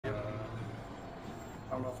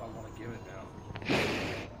I don't know if I want to give it now.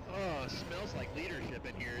 Oh, it smells like leadership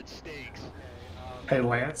in here. It stinks. Hey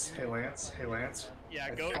Lance. Hey Lance. Hey Lance. Yeah,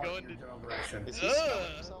 I go fought into. your general direction. Is he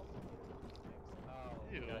smelling himself?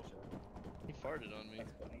 Ew. Gotcha. He farted on me.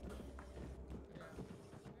 That's funny.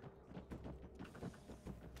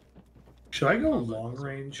 Should I go long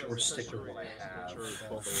range or stick with what I have?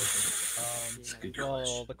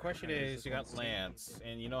 Well, the question is, you got Lance,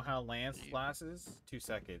 and you know how Lance lasts? 2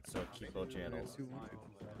 seconds, so keep both channels.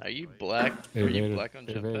 Are you black? Hey, Are you Vader, black on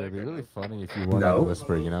hey, Jetpack? Vader, it'd be or really no? funny if you weren't No. on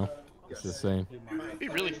Whisper, you know? It's the same. It'd be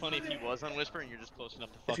really funny if he was on Whisper and you're just close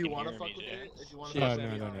enough to If fucking you want to hear fuck me, with Jay. me, if you want No, to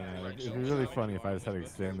no, no, no, no. It'd be really funny if I just had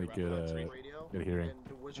extremely good hearing.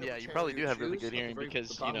 Yeah, you probably do have really good hearing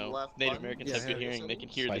because, you know, Native Americans have good hearing. They can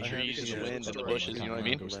hear the trees and the wind and the bushes, you know what I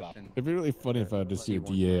mean? It'd be really funny if I just do a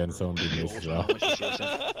DA and someone being racist at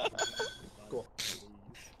all. Cool.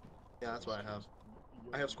 Yeah, that's what I have.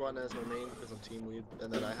 I have squad net as my main because I'm team lead,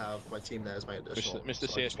 and then I have my team net as my additional. Mr.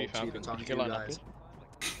 So I just CSP won't cheat Falcon, and talk you to can you line up guys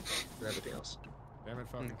and everything else. Damn it,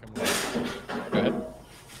 Falcon, come on. Go ahead.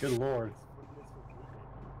 Good lord.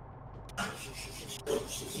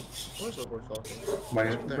 Where's the word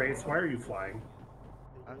Falcon? Wraith, why are you flying?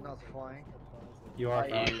 I'm not flying. You are.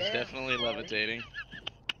 He's definitely levitating.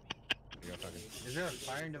 Is there a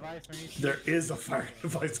firing device or anything? There is a fire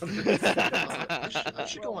device under I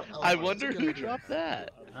should go on L1. I That's a wonder good who idea. dropped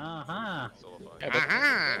that. Uh-huh.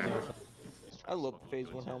 I love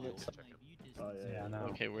phase 1 helmets. Yeah, I know.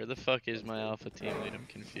 Okay, where the fuck is my alpha team lead? I'm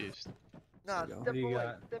confused. Nah, What do you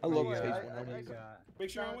got? I love What do phase you 1 got? helmets. Make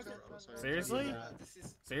sure I was Seriously?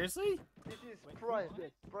 Seriously? This is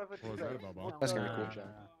private. Private. What was that about, Bob? That's gonna be cool.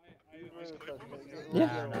 Yeah,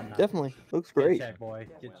 Yeah, no. definitely. Looks Get great. check, boy.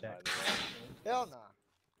 Get check. Hell nah.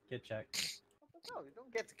 Get check. No, you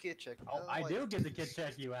don't get the kid check. Oh, I do get the kid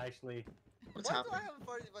check you, actually. What's Why happening? do I have a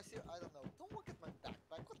fire device here? I don't know. Don't look at my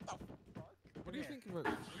backpack. What the fuck? What do you think would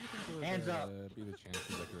Hands up. be the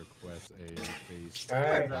chances I could request a face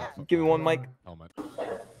Alright. Give me one mic. helmet?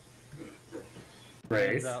 Wraith.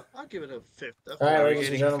 Hands up. I'll give it a fifth. Alright, ladies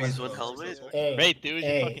and gentlemen. Hey, Great, dude.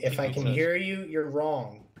 hey, if I can hear you, you're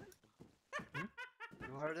wrong. You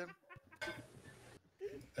heard him?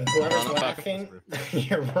 And whoever's laughing,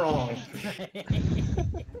 you're wrong.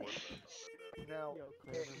 Now,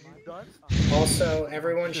 you done? Also,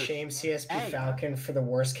 everyone shame CSP Falcon for the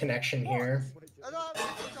worst connection here. I don't have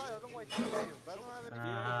any time. I don't want to hear you. I don't have any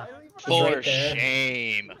video. I don't even He's For right there.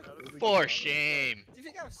 shame. For shame. Do you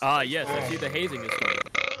think I'm Ah, yes, I see the hazing is starting.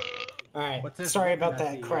 Alright, What's this sorry one about I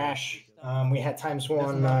that see? crash. We had times Doesn't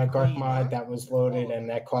one look Garth clean, mod huh? that was loaded and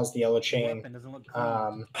that caused the yellow chain. Weapon doesn't look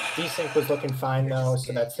clean. Desync was looking fine though,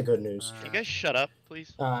 so that's the good news. Can you guys shut up,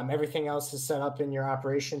 please? Everything else is set up in your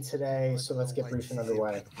operation today, so let's get briefing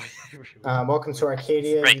underway. Welcome to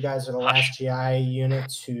Arcadia. Right. You guys are the last GI unit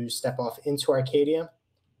to step off into Arcadia.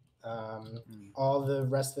 All the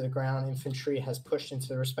rest of the ground infantry has pushed into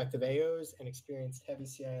their respective AOs and experienced heavy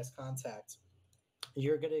CIS contact.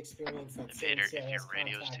 You're going to experience that same Vader, CIS if your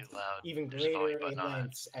radio's contact too loud, even there's a volume greater button on it.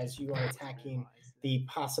 lengths as you are attacking the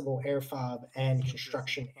possible air fob and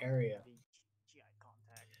construction area.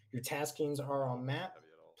 Your taskings are on map.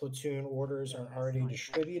 Platoon orders are already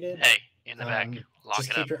distributed. Hey, in the back. Lock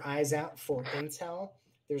Just it keep up. your eyes out for intel.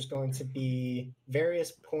 There's going to be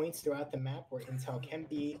various points throughout the map where intel can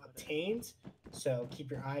be obtained. So keep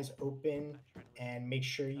your eyes open and make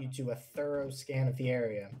sure you do a thorough scan of the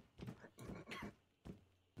area.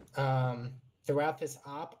 Throughout this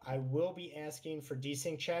op, I will be asking for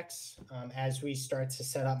desync checks as we start to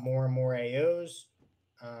set up more and more AOs.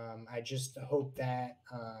 I just hope that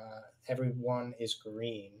everyone is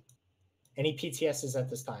green. Any PTSs at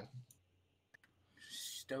this time?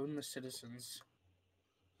 Stone the citizens.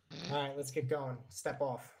 All right, let's get going. Step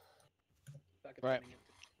off. Right.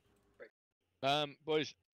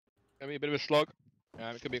 Boys, gonna be a bit of a slog.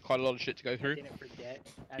 It could be quite a lot of shit to go through.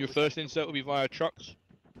 Your first insert will be via trucks.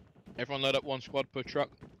 Everyone load up one squad per truck.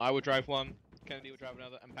 I will drive one, Kennedy will drive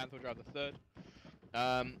another, and Panther will drive the third.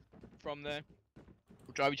 From there,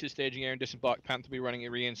 we'll drive you to the staging area and disembark. Panther will be running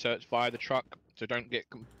your reinserts via the truck, so don't get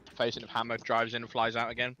complacent if Hammer drives in and flies out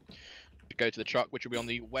again. Go to the truck, which will be on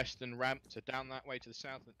the western ramp, so down that way to the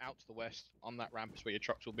south and out to the west. On that ramp is where your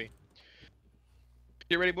trucks will be.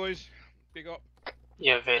 Get ready, boys. Big up.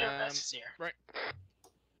 Yeah, Vader is here. Right.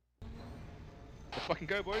 Let's fucking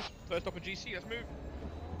go, boys. First up on GC, let's move.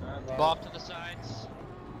 Go off to the sides.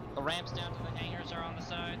 The ramps down to the hangars are on the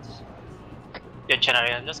sides. Yeah,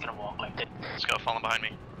 Jedi, I'm just gonna walk like this. Let's go, fall in behind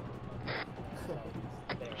me.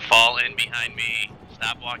 Fall in behind me.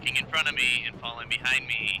 Stop walking in front of me and fall in behind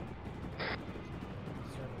me.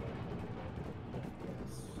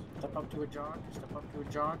 Step up to a jog. Step up to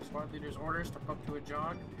a jog. Squad leader's order. Step up to a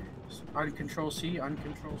jog. Uncontrol C.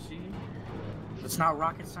 Uncontrol C. It's not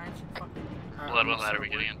rocket science. You fucking. Blood, what ladder are we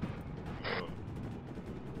getting in?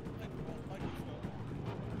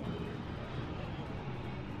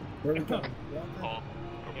 Where we go? Oh.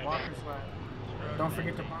 Walker's ladder. Don't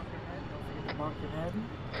forget to bonk your head. Don't forget to bonk your head.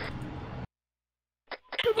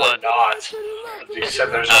 Blood. Not. You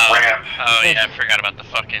said there's a ramp. Oh yeah, I forgot about the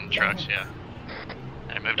fucking trucks, yeah.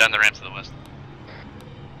 I moved down the ramp to the west.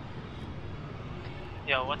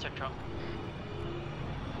 Yo, what's our truck?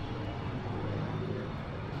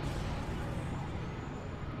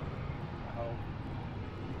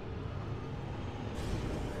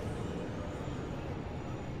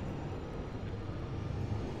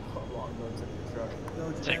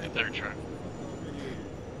 Take the third truck.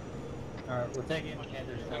 Alright, we're taking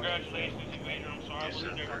Panthers. Congratulations, Invader. I'm sorry. Yes, We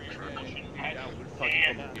never your promotion. We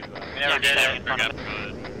never did it. We got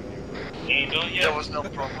good. He ain't doing it yet? There was no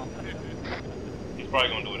problem. He's probably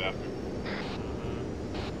gonna do it after.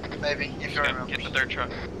 Maybe, if you remember. Get the third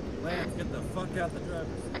truck. Lance, get the fuck out the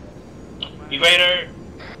driver's seat. Invader!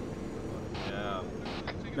 Yeah.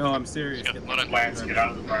 No, I'm serious. Get the Lance, get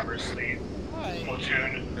out of the driver's seat.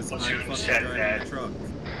 Platoon said that.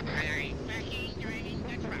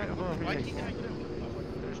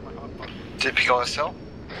 Typical SL?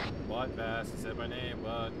 What fast? He said my name,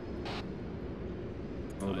 but.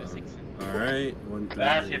 Hold on. Alright, 1,000.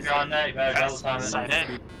 Bass, if you're on that, you better double time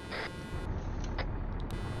it.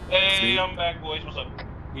 Hey, I'm back, boys. What's up?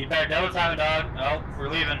 You better double time it, dog. Oh, we're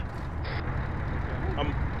leaving.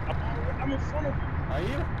 I'm in front of you. Are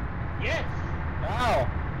you? Yes. Wow.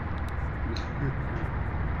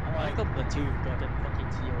 I got the two got a fucking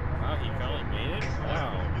teal. Wow, he finally made it?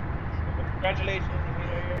 Wow. Congratulations,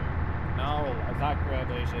 Invader. No, I'm not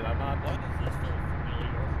congratulations. I'm not. What is this feel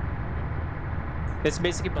familiar? It's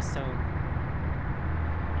basically Bastone.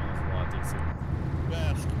 That's a lot decent.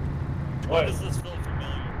 Best. What? Does this feel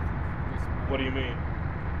familiar? What do you mean?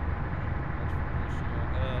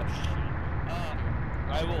 Shit.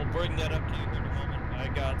 I will bring that up to you here in a moment. I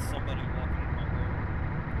got somebody walking in my room.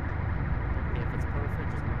 If it's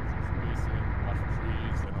perfect, just move some spacing, watch the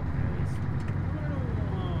trees, and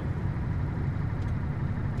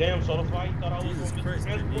Damn, Soulfly, you thought I was Jesus gonna Christ,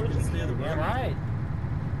 get man, you can stay on the Yeah, road. right.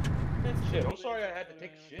 Shit, I'm sorry I had to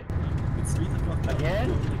take a shit. It's 3 o'clock.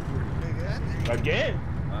 Again? Again?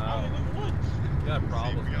 Wow. You got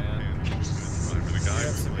problems, man. You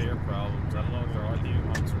have severe problems. I don't know if there are you.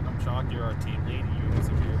 I'm shocked you're our team lead and you have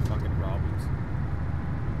severe fucking problems.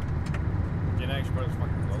 Jen actually put his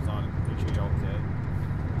fucking clothes on and make sure you're all dead.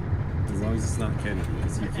 As long as it's not Kennedy,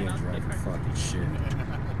 because he can't drive for fucking shit.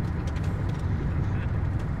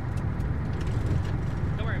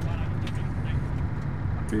 Don't worry about it.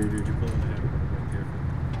 Dude, you're pulling ahead. Be careful.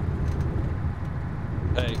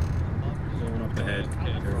 Hey. Going up ahead.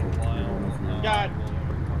 Okay, Careful. for a while. You're going from your God.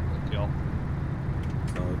 Kill.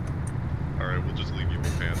 solid. Alright, we'll just leave you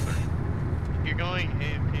with Panther. If you're going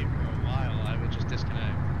AMP for a while, I would just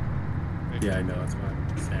disconnect. Yeah, I know. That's why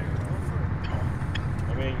I'm staggering.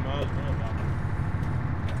 I mean, you might as well.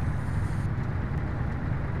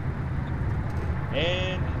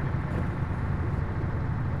 And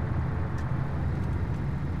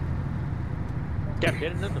Yeah,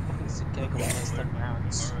 get another fucking sick cake while I step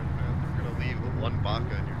rounds. Alright, man. We're gonna leave one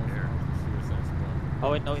Baka in your care.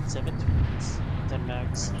 Oh wait, no, it's 7 turns. 10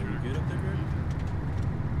 mags. Are you good up there, Greg?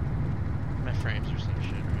 My frames are some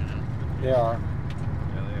shit right now. They are.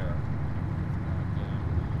 Yeah,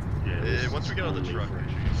 they are. Yeah, once we get on the truck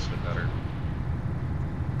issues, the better.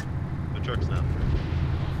 The truck's not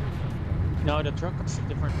No, the truck is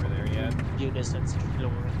different We're there yet? view distance. Lower.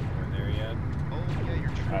 We're there yet? Oh, yeah, you're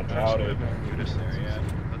true. I doubt it. There yet?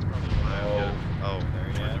 That's probably why. Yeah. Oh, There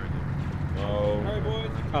yet? no. Alright, boys.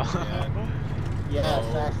 Oh.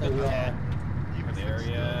 Yes, actually, we are. Even There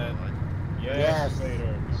yet? Yes.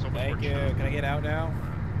 Later. So much Thank more you. truck. Can I get out now?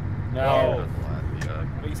 No, Yeah.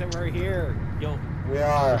 But you said we're here. Yo, we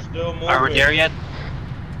are. Still moving. are we there yet?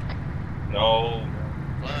 No.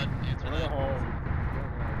 Blood, answer that.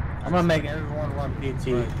 I'm gonna make everyone run PT.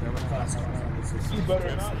 You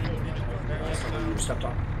better not. You stepped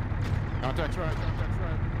on. Contact right.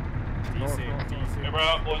 Hey,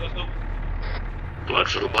 bro, boys, let's go. Blood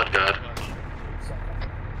for the blood god.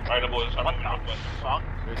 Alright, boys, I'm not going to follow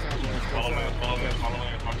me.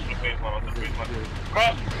 Watch the face, watch the face.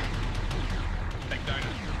 Cross! Take down.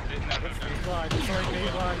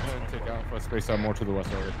 Take out. Let's space out more to the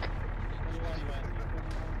west over.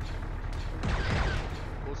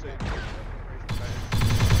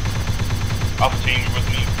 Alpha team, you with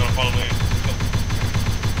me? Gonna follow me.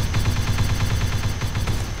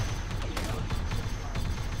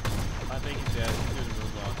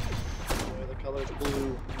 color is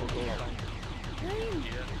blue.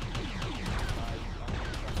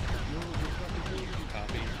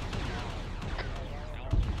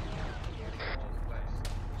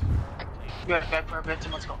 We got back for a bit,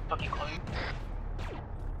 someone's got fucking clean.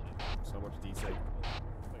 So much DC.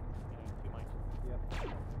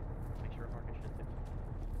 Make sure market shit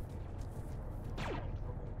too.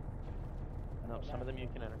 No, some of them you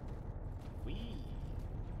can enter. Wee.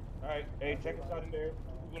 Alright, hey, check inside in there.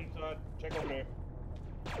 Go inside, check over there.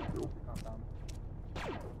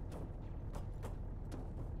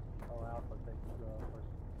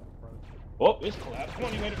 Oh, it's collapsed. Come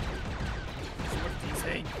on, you made it. So much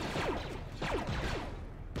DC.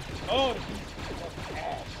 Oh,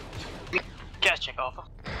 Gas check alpha.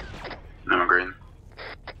 No green.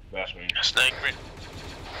 Bash green. Snake green.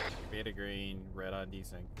 Beta green, red on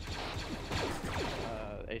desync.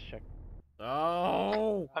 Ace check.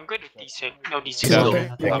 Oh! I'm good with desync. No desync.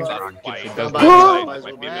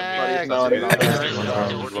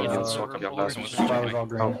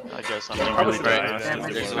 I guess I'm doing really great.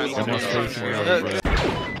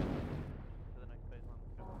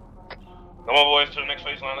 Come on, boys, to the next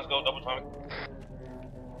phase line. Let's go. Double time.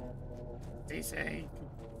 DC.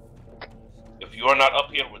 If you are not up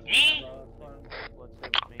here with me,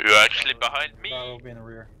 you're actually behind me. Bravo will be in the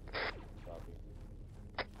rear.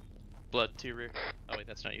 Blood 2 rear. Oh wait,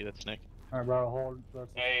 that's not you, that's Nick. Alright, Bravo, hold.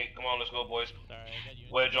 hey, come on, let's go, boys. Sorry, I got you.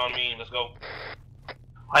 Wedge on me. Let's go.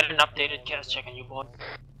 I did an updated gas check on you, boy.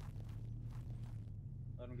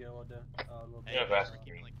 Let him get a little down. Hey, Yeah, fast. we're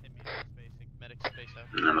keeping like 10 meters spacing. Medics space out.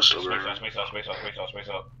 I'm still Space there. out, space out, space out, space out, space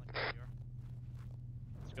out.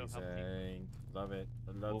 Let's go help team. Desync. Love it.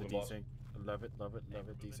 I love the Moving, boss. desync. I love it, love it, love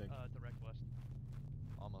it, desync. Direct west.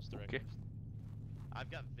 Almost direct west.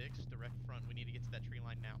 I've got Vix direct front. We need to get to that tree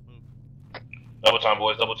line now. Move. Double time,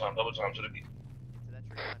 boys. Double time to the. Get to that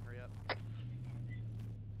tree line. Hurry up.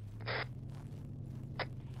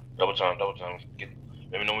 Double time.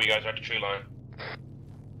 Let me know when you guys are at the tree line.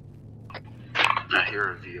 I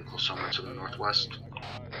hear a vehicle somewhere to the northwest.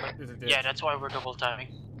 Yeah, that's why we're double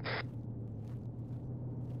timing.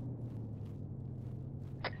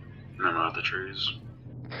 No, not the trees.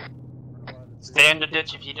 Stay in the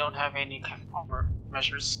ditch if you don't have any cover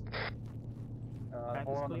measures.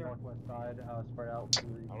 Hold on the northwest side, spread out.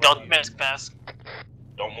 Don't miss pass.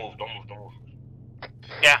 Don't move.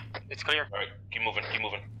 Yeah, it's clear. Alright, keep moving.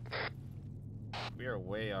 We are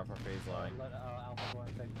way off our phase line.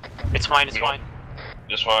 It's fine, it's fine.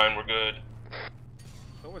 It's fine, we're good.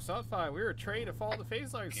 Oh, it's not fine. We were trained to follow the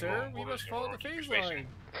phase line, sir. We must follow the phase line.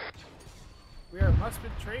 Must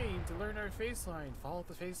been trained to learn our phase line. Follow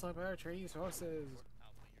the phase line by our training sources.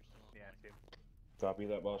 Copy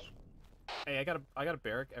that, boss. Hey, I got a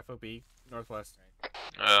barrack FOB northwest.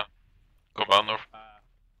 Yeah. Go down north.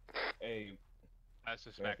 Hey, I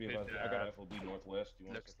suspected. I got FOB northwest.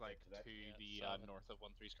 You Looks like to the north of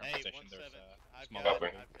 1-3's current position. There's a small Copy.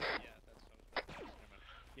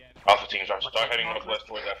 Yeah, Alpha teams, start heading northwest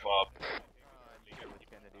towards that fob.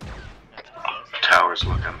 Towers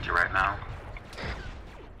look empty right now.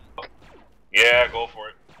 Yeah, go for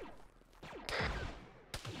it.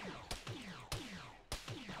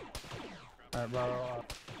 Alright, Bravo.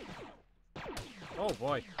 Oh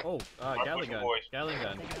boy. Oh, Gatling gun. boys. Gatling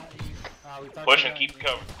gun. Push and keep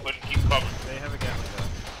cover. They have a Gatling gun.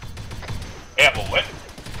 Hey, but what?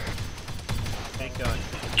 Big gun.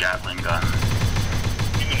 Gatling gun.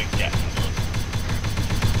 Give me the Gatling gun.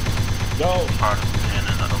 Go. Part of the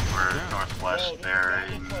cannon over northwest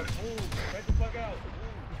bearing.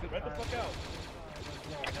 Right the fuck out.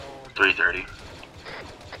 330.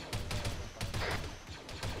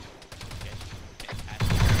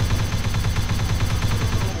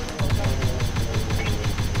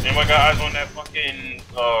 Anyone got eyes on that fucking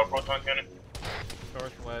proton cannon?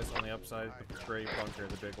 Northwest on the upside, the gray bunker,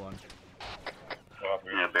 the big one.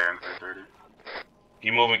 Yeah, bearing 330.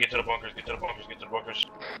 Keep moving, get to the bunkers.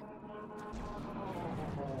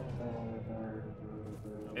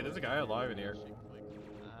 Hey, there's a guy alive in here.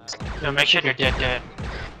 No, make sure they're dead.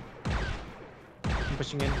 I'm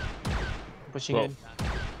pushing in. Pushing in.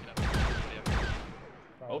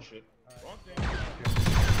 Oh shit. Wrong thing.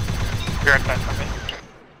 You're at back from it.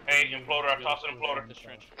 Hey, imploder, I tossed an imploder.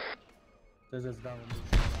 This is down.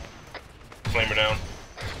 Flamer down.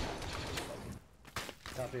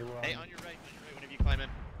 Copy, we're Hey, on your right, whenever you climb in.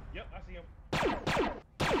 Yep, I see him.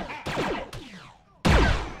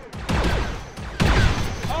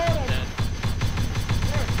 Dead.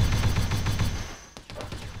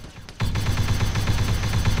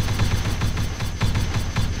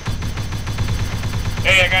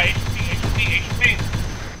 Hey, I got HP.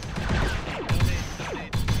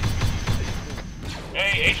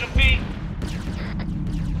 HMP!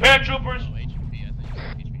 Paratroopers!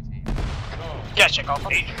 Yeah, check off.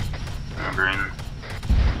 I'm green.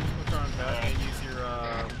 Look on that and use your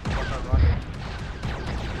rocket.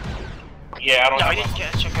 Yeah, I don't No, I have didn't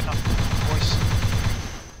get check enough voice.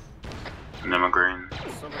 And I'm a green.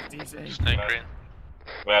 So much DC. Snake green.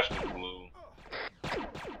 Vascular blue.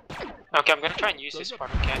 Okay, I'm gonna try and use this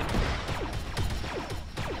Spartan cannon.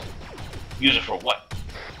 Use it for what?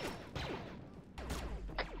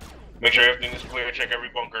 Make sure everything is clear, check every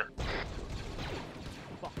bunker.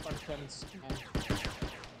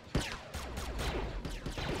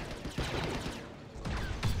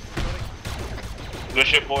 Good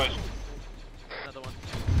shit, boys. Another one.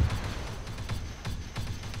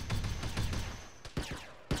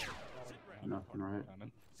 Nothing right.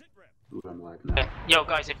 Ooh, I'm lagging now. Yo,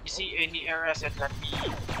 guys, if you see any areas that let me,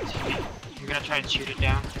 you're gonna try and shoot it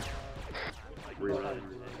down. Reloading.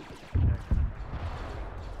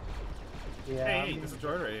 Yeah, Hey, this is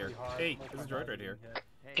droid right here. Hey, this is droid right here.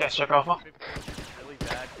 Okay, check alpha. Really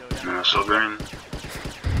bad, go down. No, still green.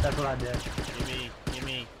 That's what I did.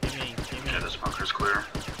 Gimme. Okay, this bunker's clear.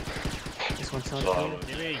 This one's not So,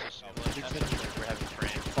 Gimme. We're having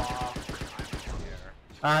frames.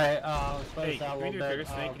 Alright, slow Hey, this out a can we little do bit. Trigger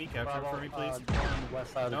Snake? Can you capture it for me, please?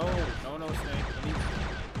 West side of the No, Snake. I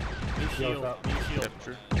need shield. up. Need shield.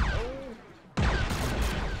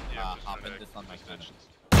 Hop in this on my phone.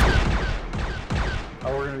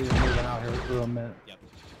 Oh, we're gonna be moving out here for a minute. Yep.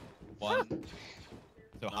 One.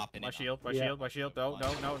 So hop in. My shield. No, my shield. No.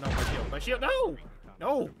 My shield.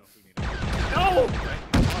 No. Oh,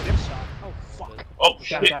 fuck. oh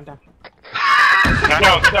shit! Down. Get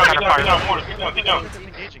down, mortars, get down. It's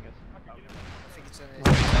engaging us.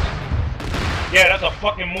 Yeah, that's a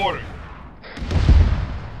fucking mortar.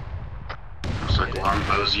 Looks like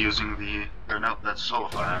Longbow's using the. Or no, that's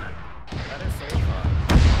Solify. That is Solify.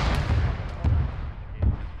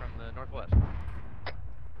 From the northwest.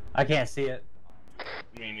 I can't see it.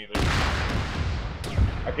 Me neither.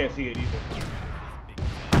 I can't see it either.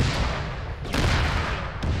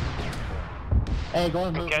 Hey, go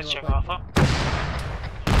and move. Okay, check alpha.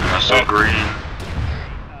 I'm still green.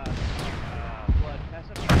 Blood, pass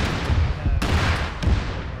up.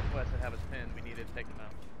 Northwest that have us pinned. We need to take them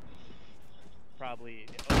out. Probably.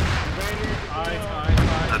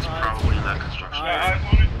 That's probably that construction.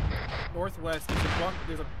 Northwest.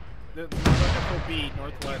 There's a FOB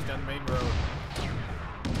northwest down the main road.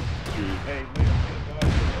 Hey,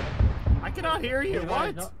 I cannot hear you.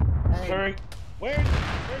 What? Sorry. Where is it,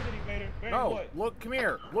 Vader? No, look, come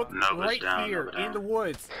here. Look right here in the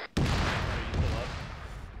woods.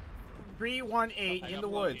 318 in the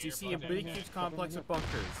woods. You see a big, huge complex of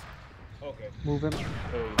bunkers. Okay. Move him.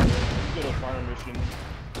 Hey, you get a fire mission.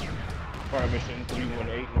 Fire mission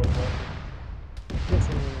 318 northwest.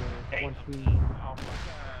 Hey. 1-3 Alpha.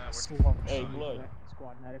 Hey, blood.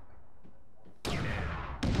 Squad medic.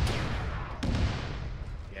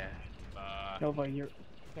 Yeah. Nova, you're.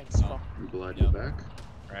 Blood, you back?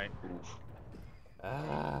 Right.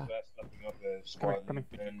 That's nothing up as squad.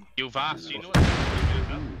 You Voss, you know what?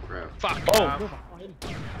 Ooh, crap. Fuck. Oh!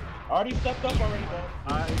 I already stepped up already, bro.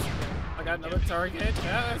 I got another target.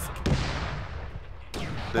 Yes.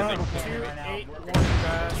 281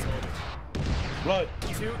 fast. Blood.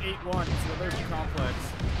 281. It's another complex.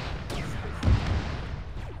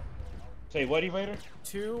 Say what, Evader?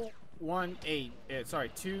 218. Sorry,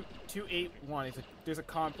 281. There's a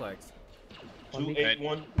complex.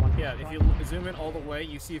 281. Yeah, if you zoom in all the way,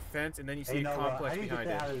 you see a fence, and then you see a complex behind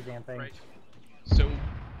it. Right. So,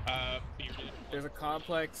 there's a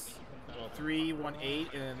complex 318,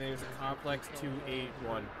 and then there's a complex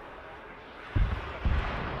 281.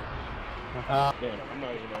 Damn, I'm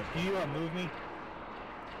not even on. Can you move me?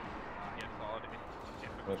 Yeah, quality.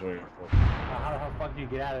 That's right. How the fuck do you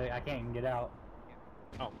get out of it? I can't even get out.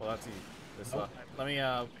 Oh, well, that's easy. Let me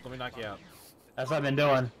knock you out. That's what I've been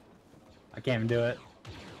doing. I can't even do it.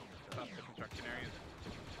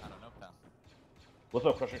 What's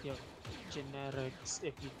up, Crusher? Yo, generics,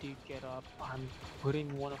 if you do get up, I'm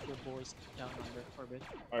putting one of your boys down under orbit.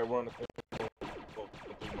 Alright, we're on the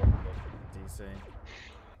DC.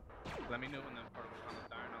 Let me know when that part comes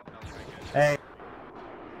down. I'll try again. Hey.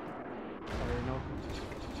 Sorry, no.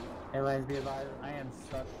 Hey, Lance, be advised. I am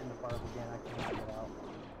stuck in the park again. I cannot get out.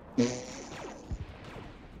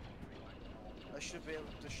 I should be able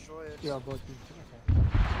to destroy it. Yeah, but okay.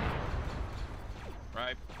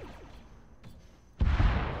 Right.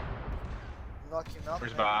 Knocking up.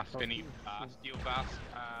 Where's Voss? Any steel Voss?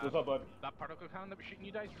 What's up, bud? That particle cannon that we're shooting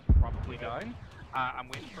you guys probably down. I'm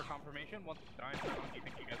waiting for confirmation. Once it's done, how long do you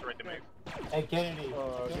think you guys are ready to move? Hey, Kennedy. Give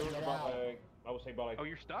us about like, I would say about like. Oh,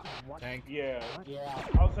 you're stuck? Tank. Yeah. Yeah.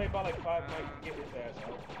 I would say about like 5 minutes to get his ass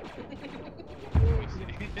out.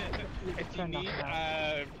 If you need,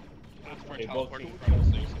 that's for Okay, teleporting both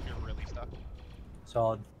from if you're really stuck.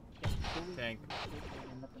 Solid. Tank.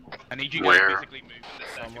 I need you guys Where? basically move in the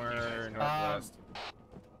second Somewhere northwest.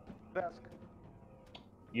 Basque.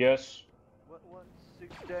 Yes. Once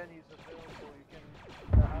 610 is available, you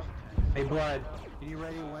can have. Hey, Blood. Are you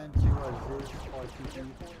ready when to Zeus or TP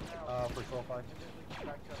for sulfide?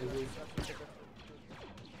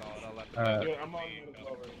 I'll let Alright. Yeah, I'm on the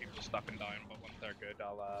cover. people stuck and dying, but once they're good,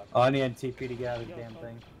 I'll Oh, I need TP to get out of the damn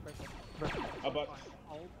thing. About.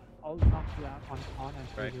 I'll knock you out on and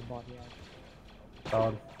pull Right. your body out.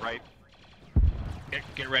 Solid. right.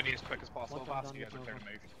 Get ready as quick as possible. Once I'm Fast, you guys done are clear to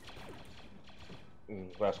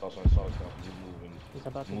move. Last call on solid stuff. He's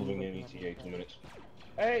about to Moving move in it. ETA 2 minutes.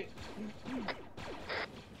 Hey!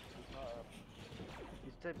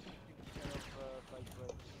 He's taking care of like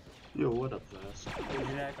Yo, what up, Fast? Hey,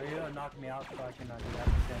 Janek, are you gonna knock me out so I can do that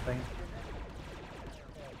same thing?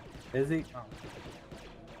 Is he? Oh.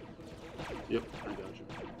 Yep, I got you.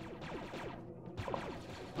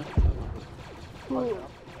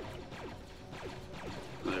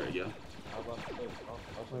 There you go. How about to say,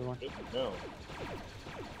 Wait, one. no.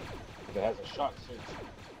 If it has a shot since.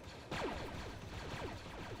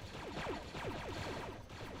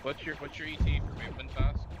 What's your ET for movement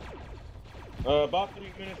fast? About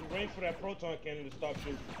 3 minutes. We're waiting for that proton cannon to stop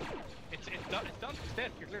shooting. It's done. It's done. It's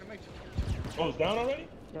dead. You're clear to move. Oh, it's down already?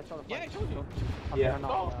 Yeah, I told you. Yeah.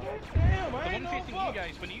 Oh, damn, I The ain't one no facing fuck. you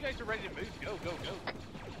guys. When you guys are ready to move, go, go, go.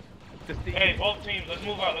 Just the Hey, both teams, let's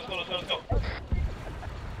move out. Let's go, let's go, let's go.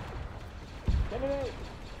 Come in.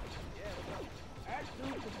 Ask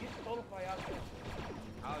dude to get Solify out there.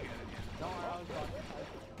 I'll get it. Yeah. Don't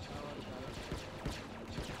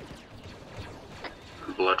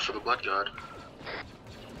worry, Blood for the Blood God.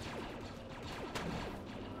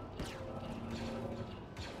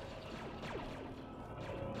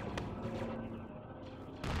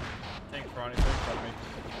 Tank front, he's in front of me.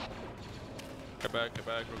 Get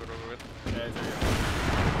back, we're good. Yeah, he's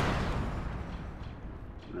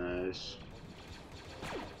there. Nice.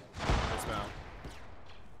 Dismount.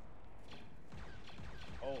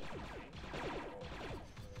 Oh.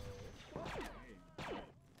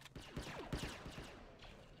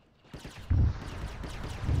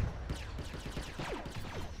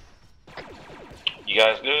 You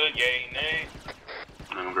guys good? Yay, nay?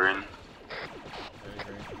 I'm green. Very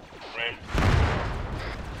green. Green.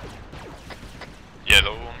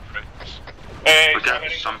 Yellow on Hey, We got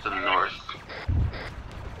something north.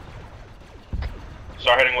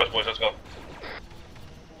 Start heading west, boys. Let's go.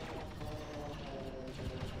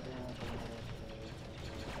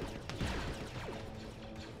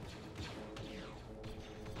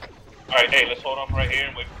 Alright, hey, let's hold on right here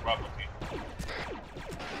and wait for Bravo team.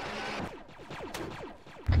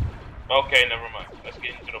 Okay, never mind. Let's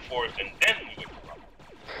get into the forest and then we wait for Bravo.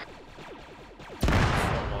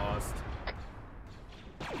 So lost.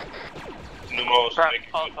 Numos, Crap, make it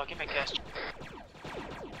oh, good. fuck, give me a cast.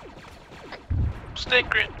 Snake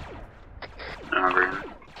grid. I'm green.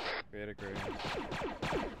 Very green.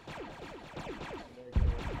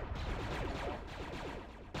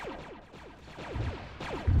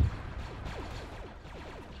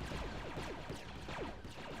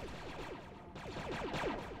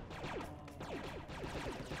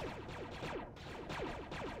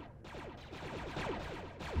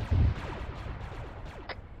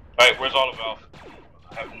 Alright, where's Olive Alpha?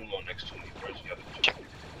 I have Numo next to me. Where's the other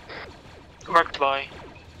two? Worked by.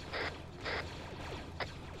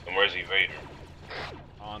 And where's Evader?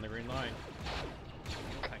 On the green line.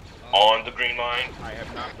 On the green line? I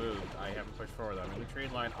have not moved. I haven't pushed forward. I'm in the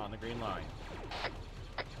green line, on the green line.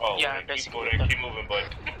 Oh, Yeah, keep basically. going, keep moving, bud.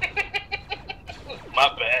 My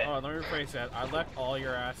bad. Oh, let me rephrase that. I left all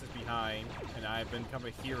your asses behind, and I've become a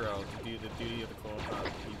hero to do the duty of the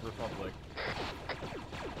Republic.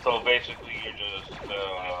 So basically, you're just,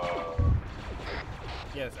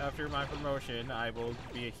 Yes, after my promotion, I will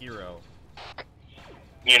be a hero.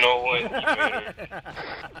 you know what? Evader.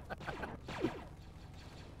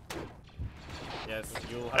 Yes,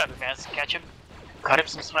 you'll What have up, to... guys? Catch him. Cut him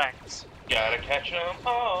some slacks. Gotta catch him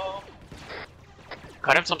all.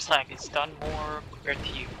 Cut him some slack. It's done more compared to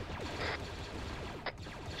you.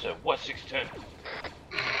 So what, 610?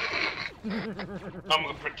 I'm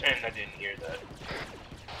gonna pretend I didn't hear that.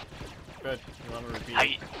 Good. You want me to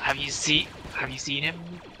repeat? Have you seen him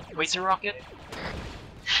waste a rocket?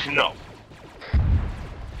 No.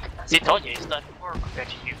 See, I told you he's done more compared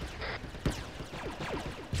to you.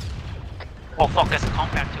 Oh fuck, that's a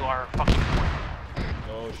compact to our fucking point.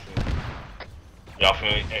 Oh shit. Y'all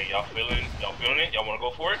feeling? Hey, y'all feeling it? Y'all wanna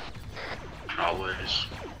go for it? Always.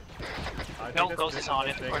 No, Ghost is on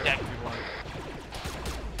it, or Deck.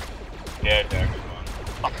 Yeah, Dagger's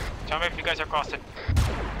on. Tell me if you guys are crossing.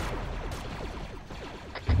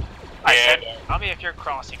 Yeah, I said, tell me if you're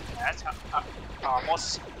crossing. That's I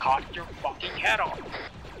almost caught your fucking head off.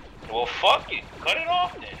 Well, fuck it. Cut it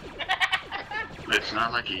off then. It's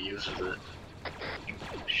not like he uses it.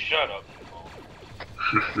 Shut up.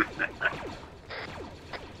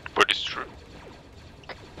 But it's true.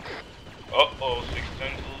 Uh-oh,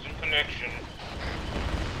 610's losing connection.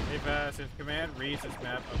 Hey Bass, if command reads this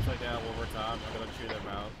map upside down one more time, I'm gonna shoot them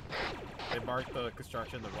out. They marked the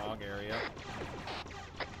construction in the wrong area.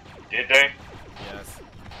 Did they? Yes.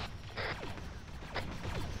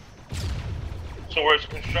 So where's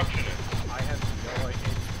the construction at? I have no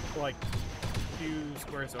idea. It's like 2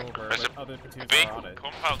 squares over, There's but a other platoons big are on it.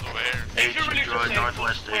 compound over here. Did you really just say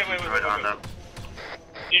northwest, wait, on up.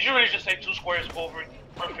 Did you really just say 2 squares over?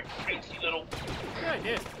 Perfect, Princey little. Yeah, I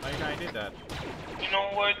did. I did that. You know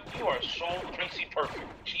what? You are so Princey perfect.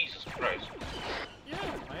 Jesus Christ. Yeah,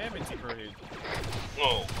 I am in T-Perfect.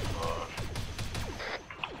 Oh gosh.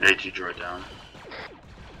 AT droid down.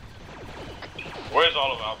 Where's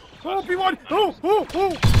all of Alpha? Oh, P1! Oh, oh,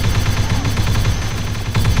 oh!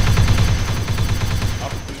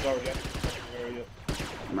 Alpha 2's already at the area.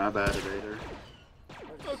 My bad, Evader.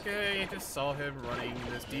 Okay, I just saw him running.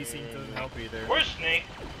 This DC doesn't help either. Where's Snake?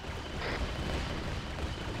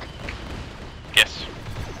 Yes.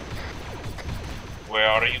 Where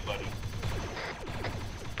are you, buddy?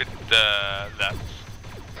 With the left.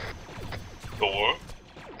 Door?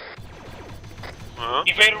 Huh?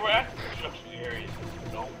 Evader, we're at the construction area.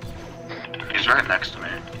 No. He's right next to me.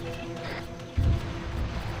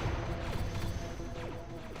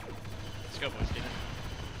 Let's go, boys.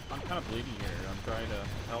 I'm kind of bleeding here. I'm trying to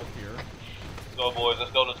help here. Let's go, boys.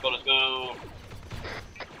 Let's go, let's go, let's go.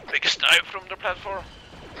 Biggest dive from the platform.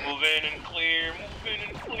 Move in and clear, move in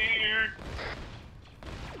and clear.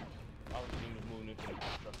 Our team is moving into the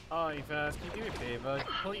construction. Oh, you fast. Can you do a favor?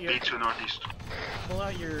 B2 northeast. Pull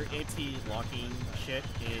out your anti-locking shit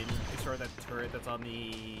and destroy that turret that's on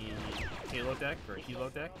the payload deck, or helo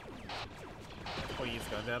deck. Before you use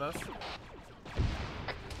guns at us.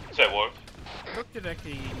 Say what? Look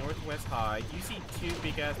directly northwest high. You see 2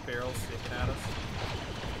 big-ass barrels sticking at us.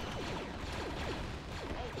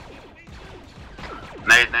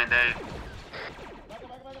 Nade.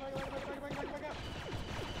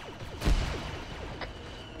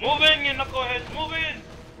 Move in, you knuckleheads, move in!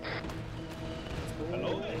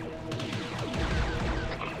 Hello?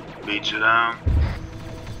 Beat you down.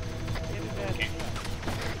 Okay.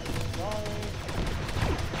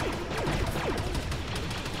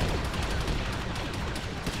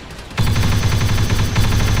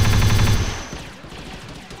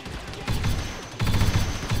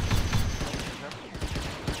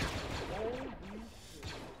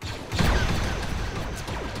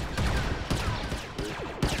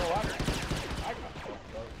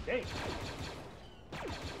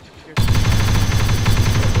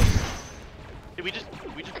 Did we just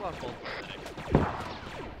lost both.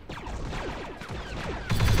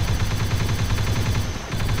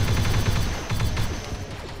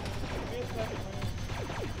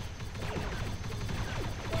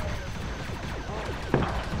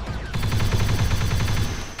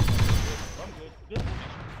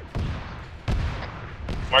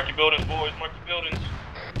 Mark your buildings, boys, mark your buildings.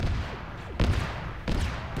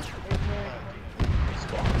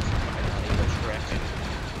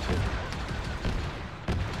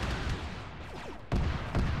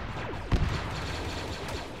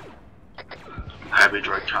 Heavy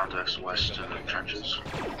droid contacts west to the trenches.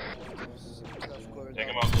 Take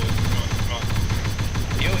him out, boys. Come on.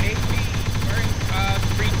 Yo, AP,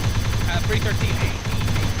 313, AP,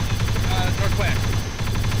 northwest.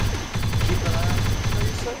 Keep an eye on what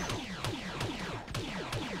you said.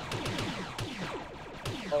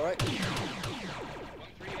 Alright.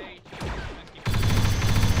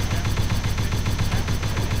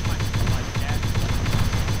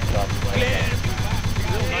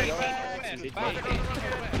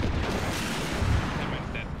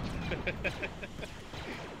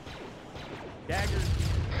 Dagger.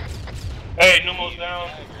 Hey, Numo's down.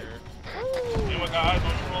 Numo got eyes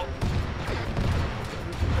on smoke.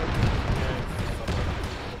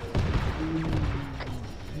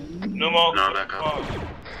 Numo, No, back up.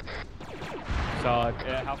 Solid.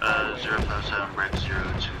 Yeah, how far away? 057, break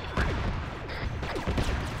 023.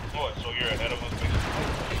 Oh, so you're ahead of us,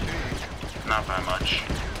 basically. Not by much.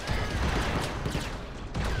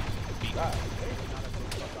 Ah.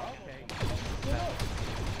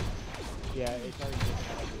 Yeah, it's already getting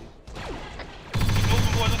out of these. Keep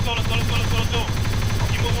moving, boys. Let's go, let's go, let's go, let's go, let's go.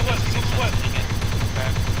 Keep moving west, keep moving west.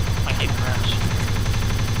 I keep crash.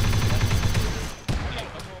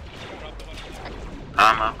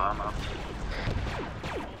 I'm up.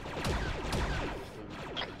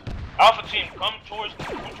 Alpha team, come towards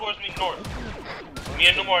me north. Me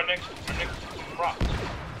and Numar next rock.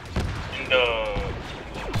 In the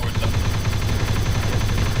towards the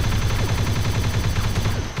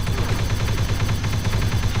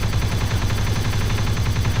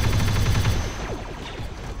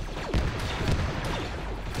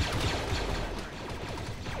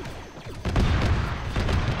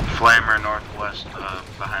Flamer northwest,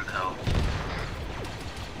 behind the hill.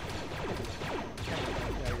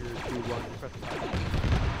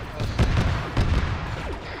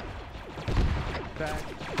 Back.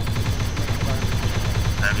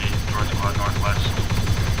 Heavy, droid squad northwest.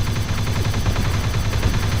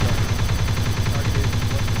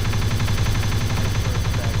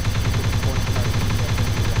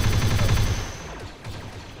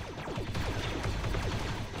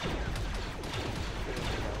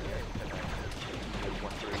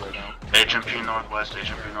 HMP northwest,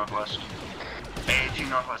 HMP northwest. AAT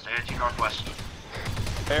northwest, AAT northwest.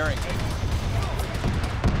 Bearing.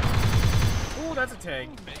 Ooh, that's a tag.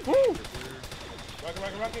 Woo!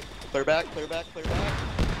 Rocket. Clear back, clear back, clear back.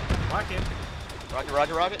 Rocket. Rocket,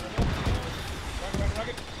 rocket, rocket.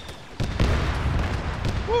 Rocket.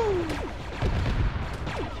 Woo!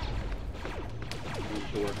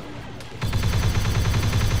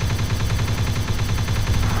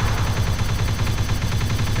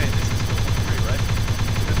 Hey, this is still 3, right?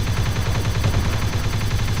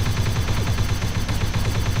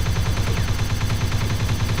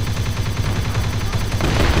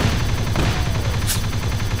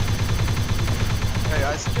 Hey,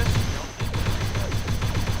 I suggest you don't.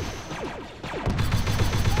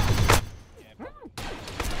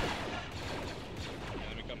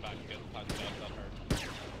 Let me come back and get the punch out that hurt.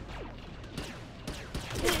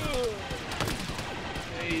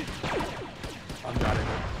 I'm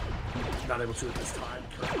not able to at this time.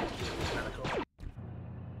 Currently doing medical.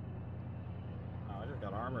 Oh, I just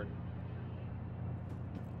got armored.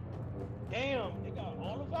 Damn, they got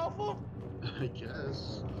all of Alpha? I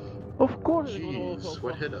guess. Of course. Jeez,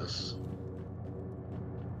 what hit us?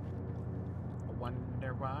 I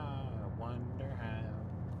wonder why, I wonder how.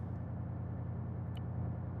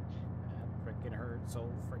 That freaking hurt so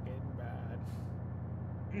freaking bad.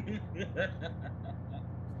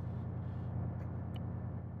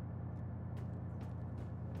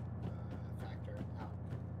 Factor it out.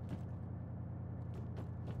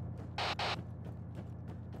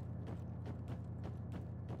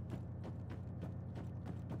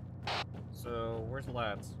 So, where's the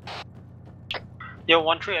lads? Yo,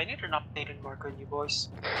 1-3, I need an updated mark on you boys.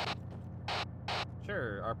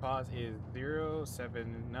 Sure, our pause is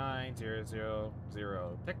 079000.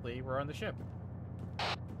 Technically, we're on the ship.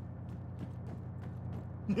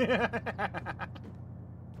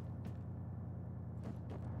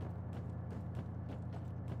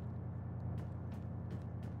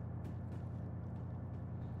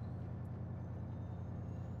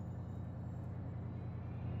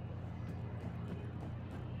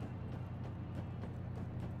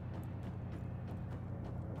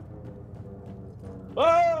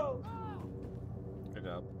 Oh! Good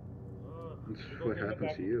job. What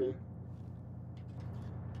happened to you?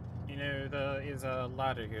 You know, there is a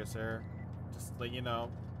ladder here, sir. Just to let you know,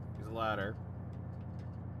 there's a ladder.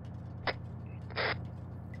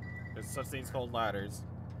 There's such things called ladders.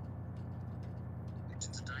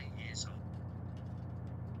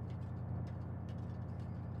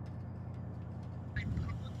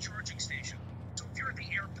 Charging station. So if you're at the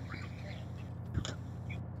airport, no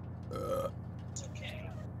problem. It's okay.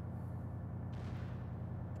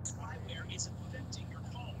 Spyware is infecting your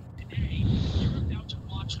phone. Today, you're about to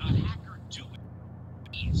watch a hacker do it.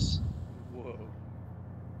 Please. Whoa.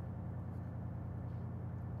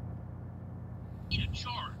 Need a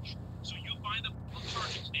charge. So you find the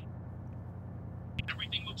charging station.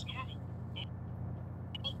 Everything looks normal.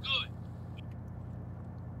 Oh, good.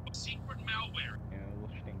 Secret malware. Yeah, a little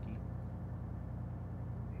stinky.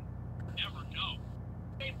 Never know.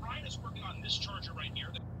 Hey, Ryan is working on this charger right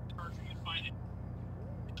here. The charger you find at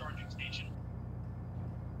the charging station.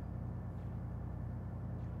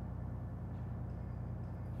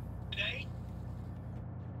 Today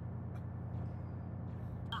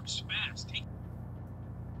works fast.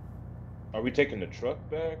 Are we taking the truck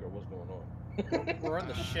back, or what's going on? We're on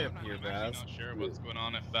the ship here, I'm actually Baz. not sure what's going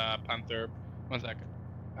on if Panther. 1 second.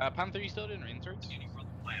 Panther, you still doing inserts?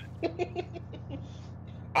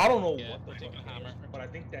 I don't know what the fuck it is, but I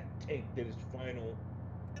think that tank did its final.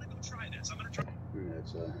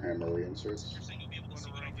 It's a hammer reinserts.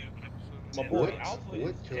 My boy, Alpha is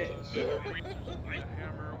what dead.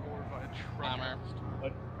 Hammer or via truck.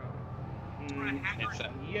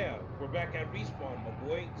 Yeah, we're back at respawn, my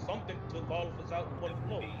boy. Something took all of us out in one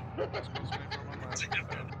blow.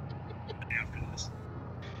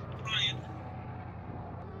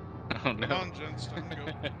 Oh no. Come on, gents, time to go.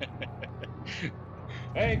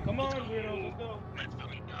 Hey, come on, weirdos, let's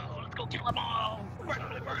go. Let's go kill them all. Right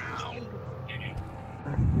on the ground.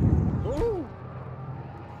 Ooh.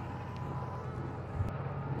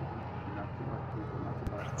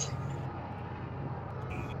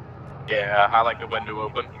 Yeah, I like the window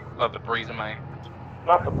open. Love the breeze in my.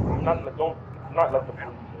 Not let the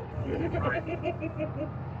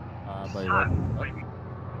Buddy, right?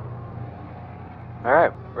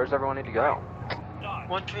 Alright, where's everyone need to go?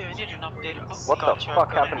 1-3, I need an update. What the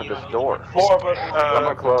fuck happened to this door?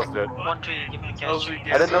 Someone closed it. 1-3, give me a catch.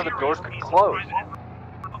 I didn't know the doors could close.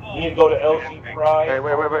 You need to go to LC Fry. Hey,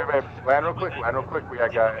 wait. Land real quick. We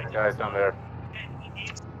got guys down there.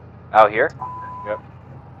 Out here? Yep.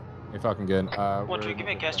 You're fucking good. 1-3, give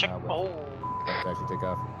me a catch check. Oh. Let's actually take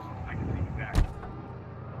off.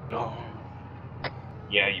 No.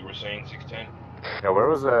 Yeah, you were saying 610. Yeah, where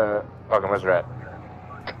was fucking wizard at?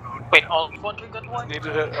 Wait, all 1-3 got one? Need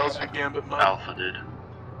to hit LZ Gambit mode. Alpha did.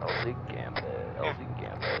 LZ Gambit.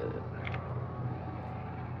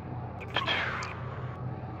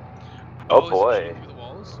 Oh boy.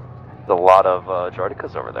 There's a lot of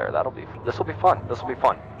Jordicas over there. This will be fun.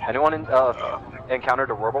 Anyone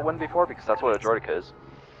encountered a whirlwind before? Because that's what a Jordica is.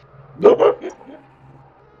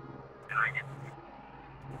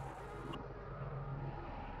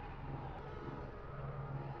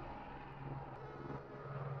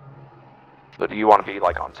 So do you want to be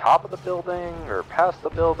like on top of the building or past the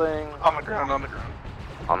building? On the ground.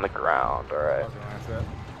 On the ground, alright.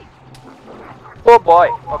 Oh boy!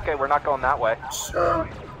 Okay, we're not going that way.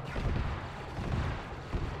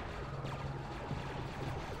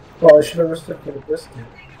 Well, I should have restricted this dude.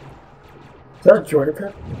 Is that a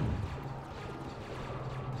Jordica?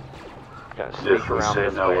 Gonna sneak around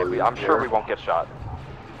this way. I'm sure we won't get shot.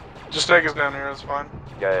 Just take us down here, it's fine.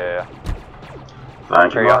 Yeah.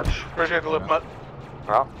 Thank you much. Appreciate the lip mutt.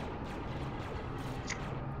 Well.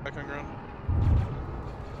 Back on ground.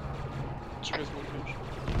 What's your guys' location?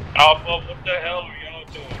 Alpha, what the hell are y'all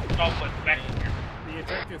doing? Alpha, back here. The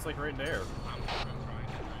objective's like right there.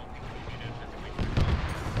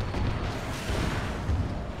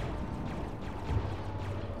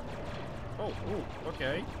 Oh, ooh,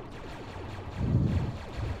 okay.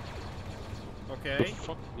 Okay. Where the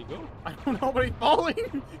fuck did he go? I don't know, but he's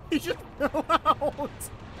falling! He just fell out!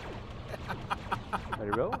 There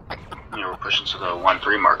you go. Yeah, we're pushing to the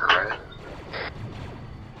 1-3 marker, right?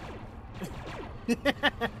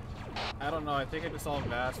 I don't know, I think I just saw a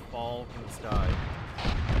vast fall from the sky.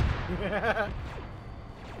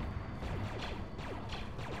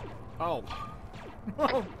 Oh.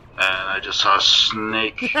 Oh. And I just saw a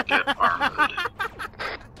snake get armored.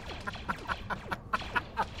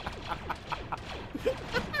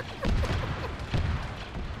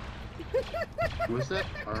 Was that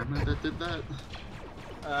Arma that did that?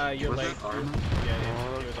 Your was legs. That Arma?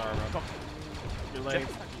 Yeah, it was Arma. Your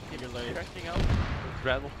legs. Your legs. Checking out.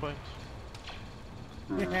 Rattle point.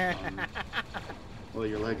 Well,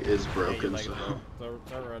 your leg is broken, so.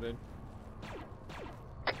 It's alright.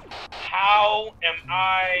 How am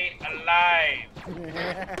I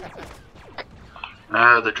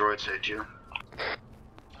alive? The droid saved you.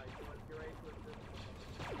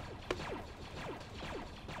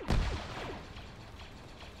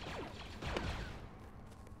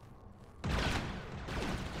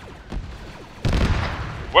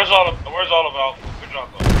 Where's all of Alpha? Good job,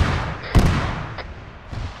 though.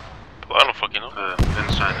 Well, I don't fucking know.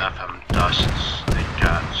 Inside FM Dusts, they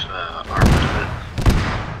got armored a bit.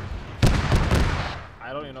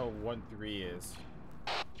 I don't even know what 1-3 is.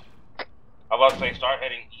 I'm about to say, start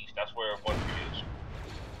heading east. That's where 1-3 is.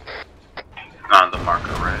 On the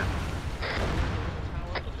marker, right?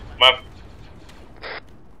 My...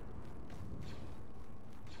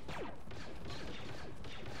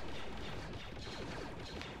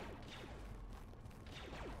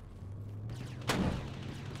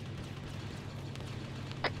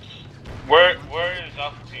 Where is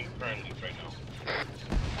Alpha Team currently right now?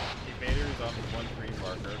 Invader is on the 1-3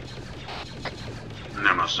 marker.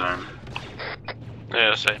 Never same.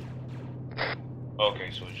 Yeah, same. Okay,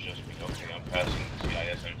 so it's just me. Okay, I'm passing the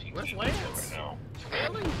CIS-17 Where's right Lance? now.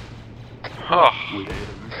 Really? Oh.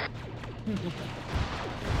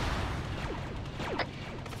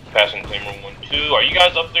 Passing Claimer 1-2. Are you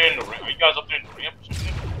guys up there in the ramp? Are you guys up there in the ramp or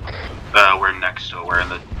something? We're next to it. We're in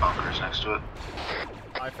the bunkers next to it.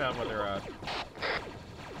 I found where they're at.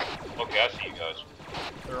 Okay, I see you guys.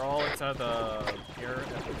 They're all inside the here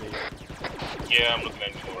at the gate. Yeah, I'm looking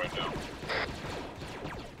at you right now.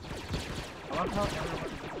 I love how everyone.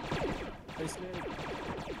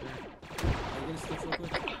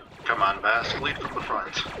 Come on, Bask, lead from the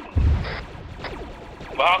front.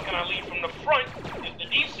 Well, how can I lead from the front if the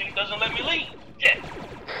desync doesn't let me lead? Shit.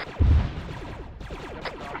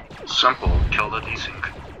 Simple, kill the desync.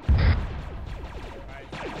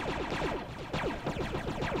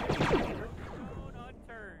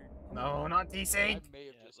 No, not desync.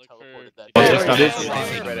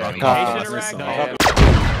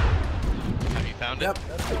 Have you found it? Yep.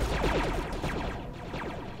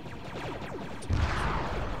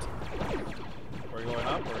 We're going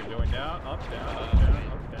up, or are we going down? Up, down, up,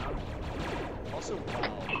 down, up, down. Also,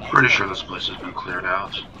 wow. Pretty sure this place has been cleared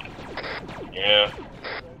out. Yeah.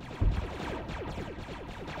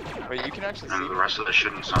 Wait, you can actually see. And the rest of the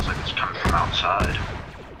shooting sounds like it's coming from outside.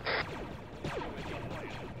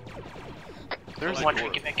 There's one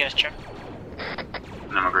drinking that gas check.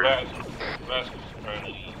 No, agree.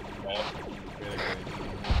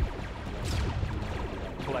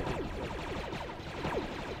 Collected.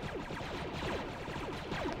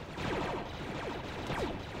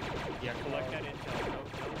 Yeah, collect that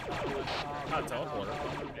intel. Not teleporter. I'm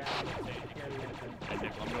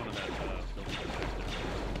going to that building.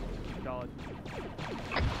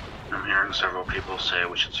 I'm hearing several people say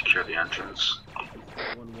we should secure the entrance.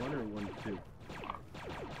 1-1 or 1-2?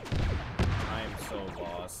 I am so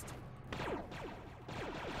lost.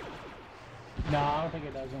 No, I don't think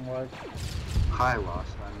it doesn't work. Hi,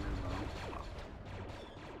 Lost. I'm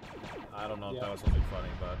I don't know if that was something funny,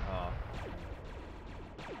 but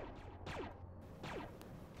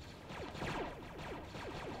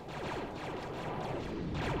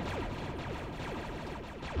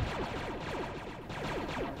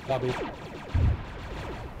Copy.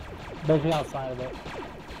 Basically outside of it.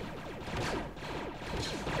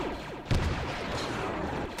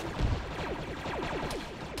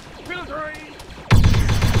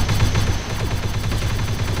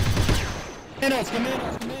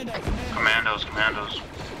 Commandos.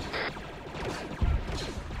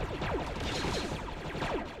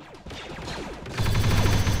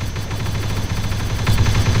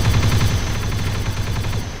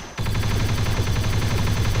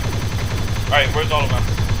 Alright, where's all of us?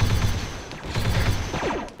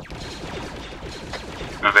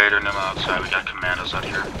 Invader, Nemo outside. We got commandos out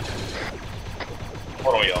here.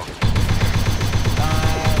 Hold on, y'all.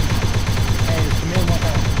 Hey, command one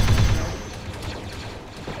out.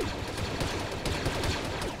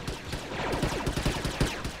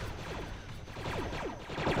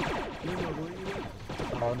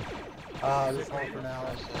 This one for now.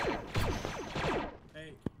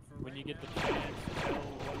 Hey, when you get the chance, tell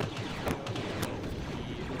one of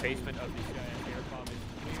the basement of the air bomb is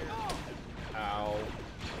clear. Ow.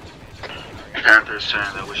 Panther's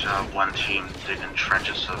saying that we should have one team digging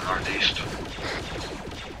trenches to the northeast.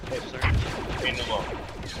 Yes, sir. In the law.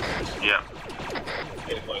 Yeah.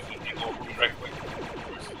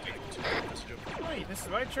 Wait, this is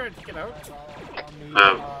my turn to get out.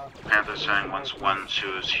 The Panther's saying once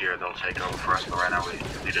 1-2 is here, they'll take over for us, but right now we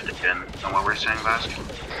need to dig in. And what we're saying, Bask?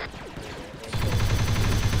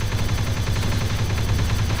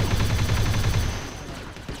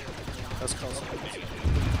 That's close.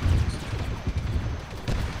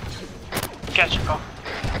 Catch it, go.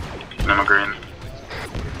 Nemo Green.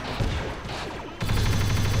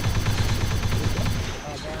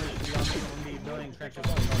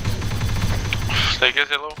 Snake is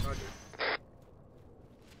hello.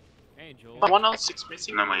 Hey, Joel. 106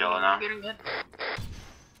 missing. Nemo Yellow now. Getting hit.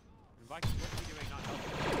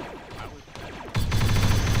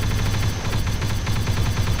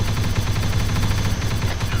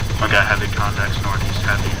 We got heavy contacts northeast,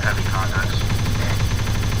 heavy contacts.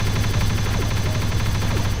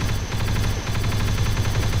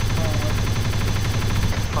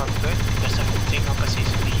 Good. There's something up as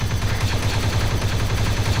easily.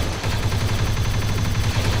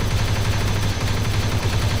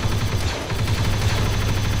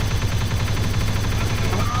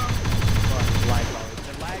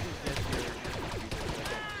 The lag is just your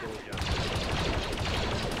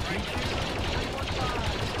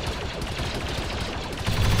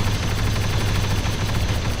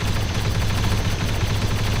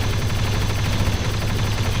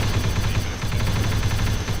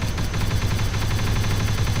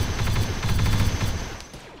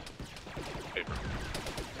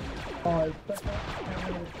Can I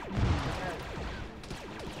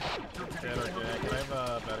have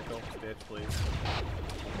a medical stitch, please?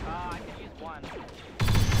 I can use one.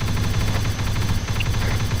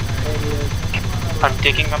 I'm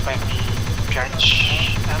taking up my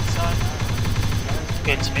trench outside.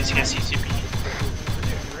 It's basically a CCP.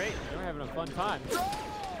 Great, we're having a fun time.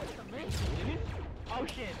 Oh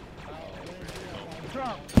shit!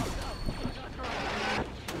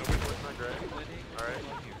 Alright.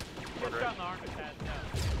 Just got an arm attack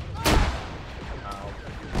now.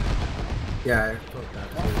 Yeah, I thought that.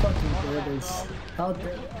 How fucking dare this? How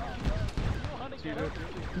dare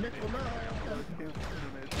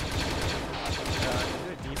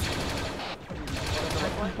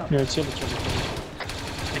Yeah, it's yellow channel.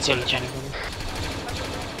 It's yellow channel.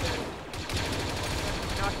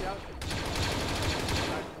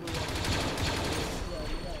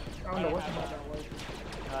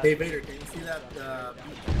 Hey Vader, can you see that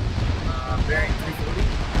bearing 340?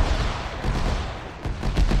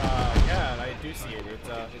 Yeah, I do see it.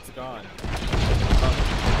 It's gone.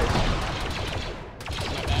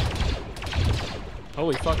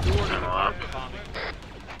 Holy fuck! Who ordered the bombing?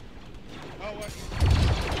 Oh, what?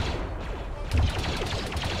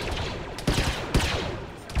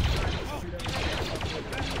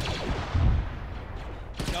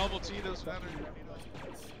 Double T those feathers.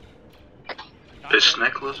 Is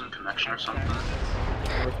Snake losing connection or something?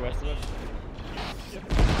 Northwest of us.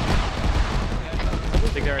 I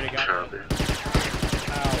think they already got it.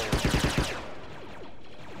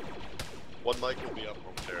 One mic will be up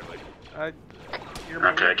momentarily.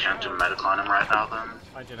 Okay, I can't do medical on him right now then.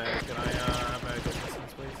 Hi, Genetic. Can I have medical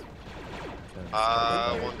assistance, please?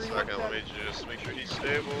 1 second, let me just make sure he's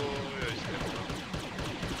stable. Yeah, he's stable.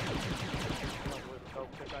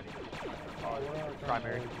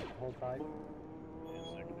 Primary.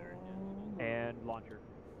 And launcher.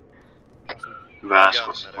 Vask,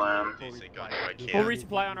 what's the plan? Full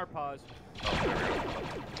resupply on our pause.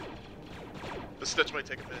 The stitch might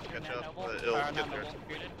take a minute to catch up, but it'll get there.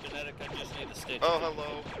 Genetic, I just need the stitch. Oh,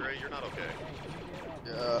 hello, Dre, you're not okay.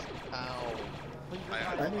 Yeah. Ow. I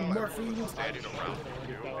need morphine. Standing around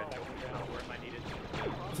you. Where am I needed?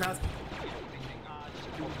 Just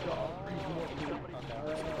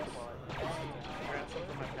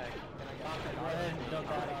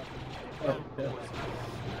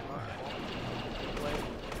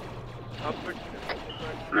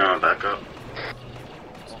No, back up.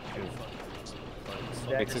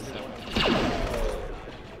 Makes sense.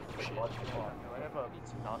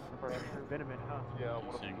 Venom, huh? Yeah,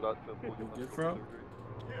 one of them got to pull good throw?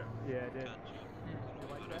 Yeah, I did.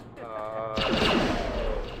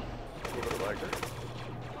 a little bit like it.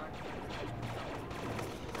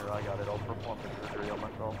 Here, I got it. I'll perform the surgery on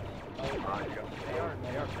myself. They are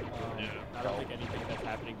pretty good. Yeah. I don't think anything that's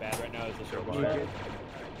happening bad right now is a survival.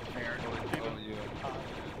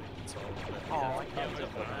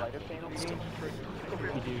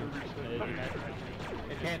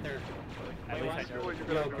 Panther. At least I know.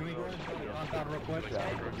 Yo, can we go on down real quick?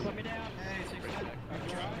 Put me down. Hey, 6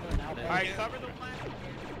 Alright, cover the planet.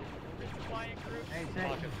 Flying group. Hey,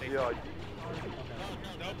 Yeah.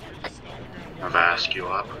 Vask, you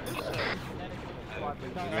up? You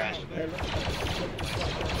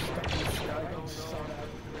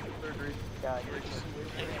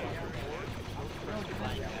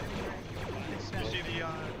see the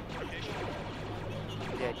notification?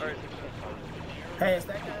 Alright. Hey, is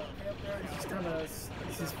that guy okay up there? He's just kind of. This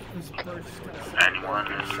is his first kind of. Anyone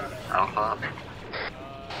in Alpha?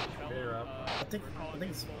 I think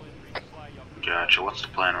it's. Gotcha, what's the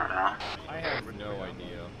plan right now? I have no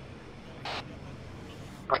idea.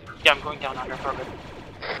 Yeah, I'm going down under for a bit.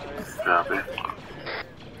 Copy.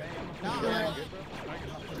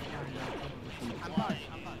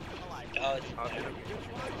 I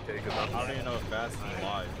don't even know if Bass is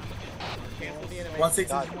alive.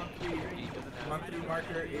 113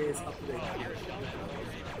 marker is up to date.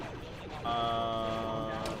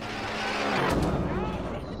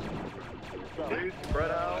 Please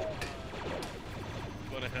spread out.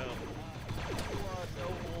 What the hell?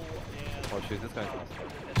 Oh shit, this guy's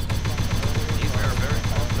These are very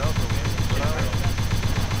pumped up.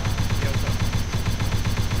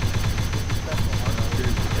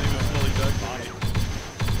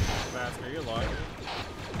 Mask, are you alive?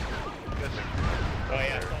 Oh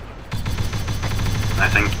yeah. I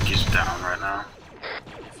think he's down right now.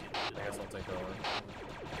 I guess I'll take over.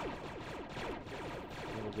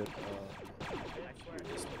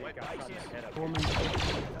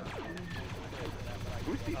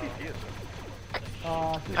 Who's CPT is this?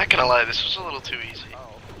 Not gonna lie, this was a little too easy.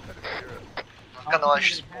 Oh, Not gonna lie,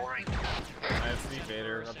 she's boring. I have Steve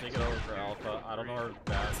Vader. I'm taking over for Alpha. I don't know where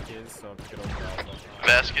Bask is, so I'm taking over for Alpha.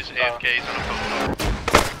 Vasquez AFK's on a phone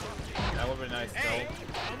call. That would've been nice, though.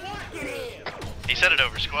 He said it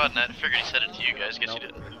over squad net. Figured he said it to you guys. Guess he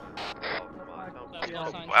didn't.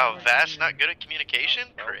 Wow, Vash not good at communication?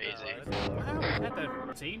 Crazy. Wow, we had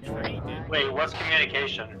that same train, dude. Wait, what's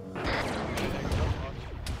communication?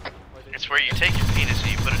 It's where you take your penis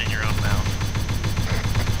and you put it in your own mouth.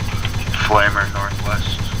 Flamer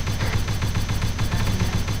northwest.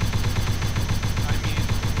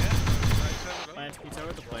 Lance, can you tell me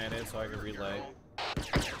what the plan is so I can relay?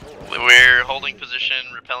 We're holding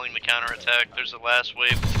position, repelling the counterattack. There's a last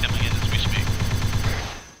wave that's coming in as we speak.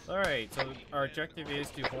 Alright, so our objective is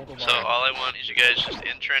to hold the line. So all I want is you guys just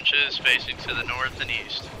in trenches facing to the north and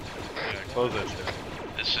east. Yeah, close that shit.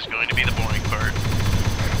 This is going to be the boring part.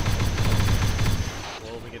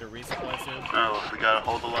 Will we get a resupply soon? Oh, we gotta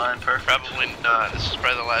hold the line, perfect. Probably not. This is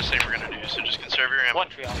probably the last thing we're going to do, so just conserve your ammo. One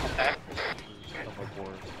tree off, okay.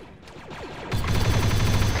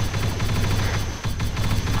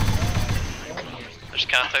 There's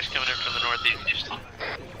contacts coming in from the northeast.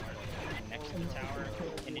 Next to the tower,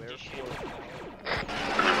 in addition.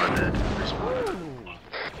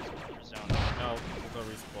 No, we'll go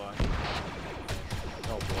resupply.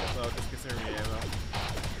 Oh, well, just consider me ammo.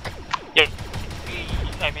 Yeah,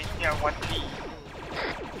 I mean, yeah, 1P.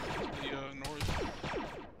 North.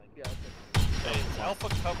 Hey, is Alpha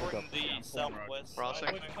covering the southwest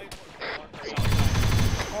Crossing.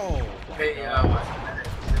 Oh! Hey,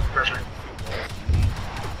 perfect.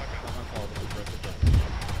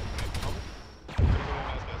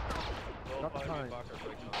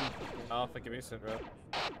 Alpha, give me a sit rep.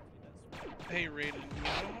 Hey, Raiden,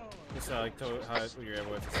 Just like, how your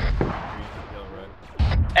ammo is. Green, yellow, red.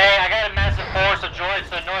 Hey, I got a massive force of droids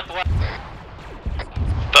to the northwest.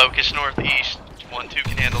 Focus northeast. 1-2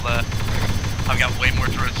 can handle that. I've got way more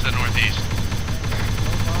droids to the northeast.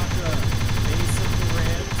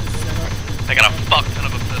 I got a fuck ton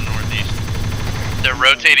of them to the northeast. They're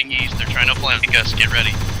rotating east. They're trying to flank us. Get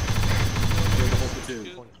ready.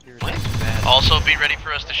 Also, be ready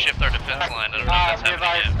for us to shift our defense line. I don't know if that's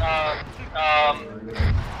happening yet.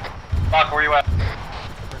 Baka, where you at?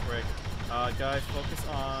 Quick. Guys, focus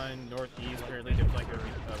on northeast. Apparently, they flank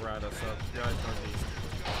around us, so guys, northeast.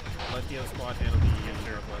 Let the other squad handle the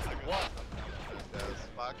northwest. What?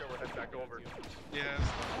 Baka, we're heading back over. Yes.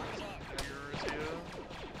 Yours here.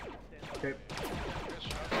 Okay.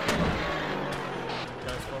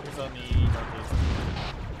 Guys, focus on the northeast.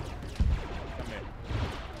 Come here.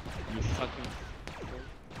 You fucking.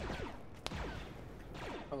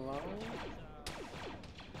 Hello?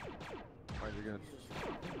 Alright, you're good.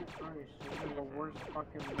 The worst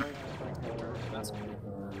fucking leg That's good.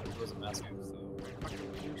 It wasn't masking, so.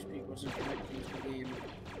 TeamSpeak wasn't connecting to the game.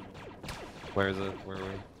 Where is it? Where are we?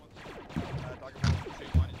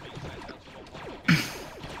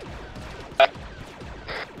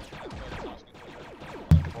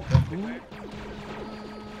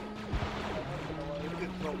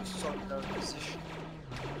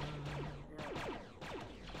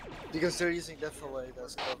 Because they're using Defilade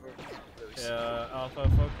as cover. Yeah, Alpha,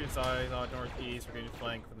 focus eyes on northeast. We're getting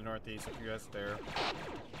flanked from the northeast if you guys are there.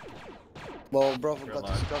 Well, Bravo You're got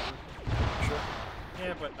alive. this cover. Sure.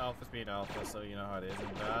 Yeah, but Alpha's being Alpha, so you know how it is.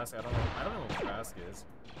 And Bask, I don't know what Bask is.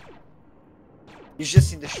 He's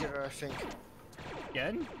just in the shitter, I think.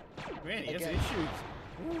 Again? Man, he has Again. issues.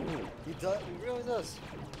 Ooh. He does. He really does.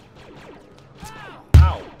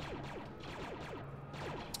 Ow!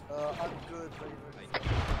 I'm good, but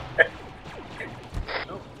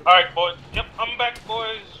Alright, boys. Yep, I'm back,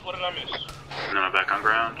 boys. What did I miss? No, back on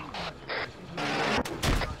ground.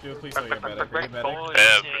 Dude, please tell me you're medic. Are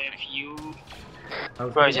you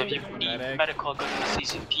medic? Boys, if you need medical, go to the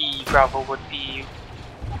CCP. Bravo would be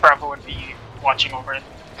watching over it.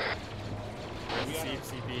 Where's the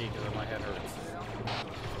CCP? Because my head hurts.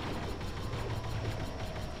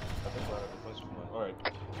 Alright.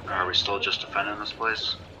 Are we still just defending this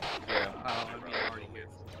place? Yeah. I mean, already good.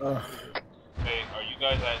 Hey, are you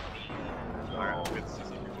guys at Alright, I'll get the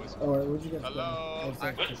CCP boys. Alright, what'd you guys Hello?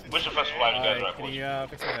 which festival are you guys at, Can boys? you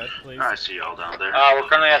fix my head, please? I see y'all down there. We're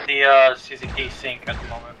currently at the CCP sink at the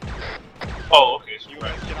moment. Oh, okay, so You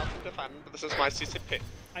guys get out to defend. This is my CCP.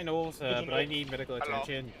 I know, sir, but I need medical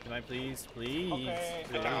attention. Can I please? Please? Okay,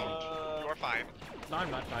 Please. you're fine. No, I'm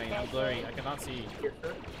not fine. I'm blurry. I cannot see.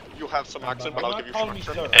 You have some accent, but I'll give you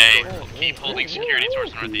structure. Hey, keep holding security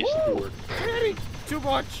towards northeast. Genetic! Too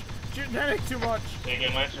much! Genetic, too much! Say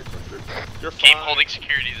again, Lance? You're Keep fine. holding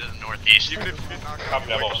security to the northeast. Even if you get knocked Copy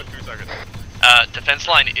that, out, boss. like 2 seconds. Defense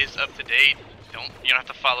line is up to date. You don't have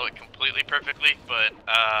to follow it completely perfectly, but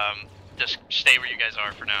Just stay where you guys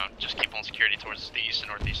are for now. Just keep on security towards the east and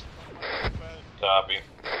northeast. Copy.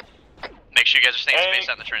 Make sure you guys are staying spaced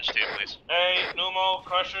out in the trench too, please. Hey, Numo,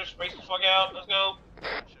 Crusher, space the fuck out. Let's go.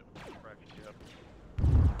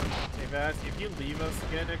 Hey Vass, if you leave us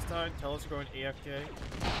again next time, tell us you're going AFK.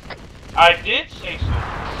 I did say so.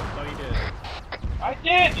 No, you did. I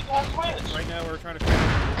did. You got Lance. Right now we're trying to figure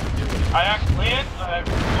out what to do. I asked Lance. I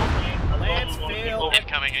asked Lance. Lance failed.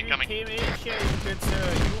 Incoming. You came in shit, good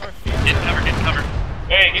sir. You are failing. Get cover, get cover.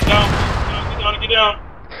 Hey, get down. Get down, get down.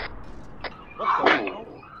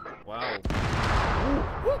 Wow.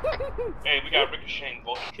 Hey, we got ricocheting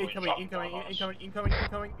both. Incoming.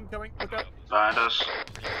 Look up. Behind us.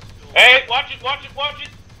 Hey, watch it.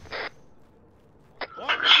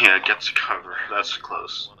 Yeah, get to cover. That's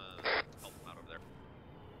close.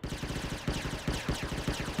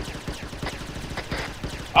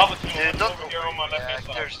 Alpha team, over here on my left hand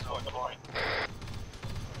side. There's no point.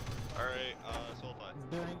 Alright, Sulfide.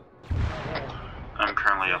 I'm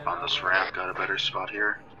currently up on this ramp. Got a better spot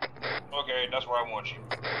here. Okay, that's where I want you.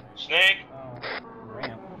 Snake.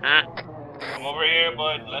 Ramp. I'm over here,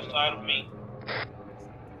 but left side of me.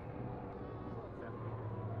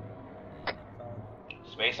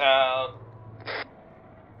 Space out.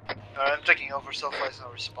 I'm taking over, Sulfide's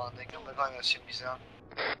not responding. I'm going to assume he's down.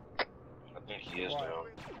 I think he is down.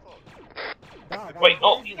 Wait,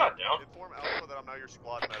 oh, he's not down. Inform Alpha that I'm now your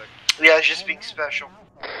squad medic. Yeah, he's just being special.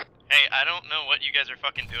 Hey, I don't know what you guys are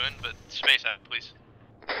fucking doing, but space out, please.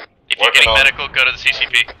 If you're getting medical, go to the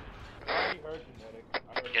CCP.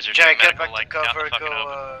 You guys are Jack, doing get medical, back to like, cover, out the fucking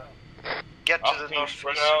open. Get to the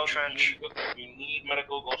northeastern trench. If you need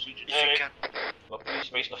medical, go see If you Jack. can. But please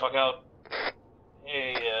space the fuck out.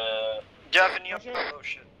 Hey, Do you have any other? Oh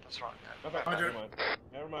shit, that's wrong.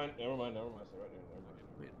 Never mind.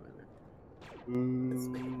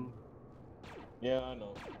 Yeah, I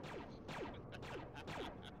know.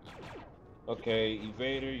 Okay,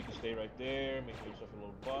 Evader, you can stay right there. Make yourself a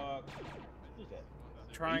little box. Who's that?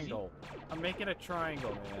 Triangle. I'm making a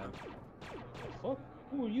triangle, man. What the fuck?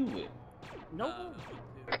 Who are you with? No.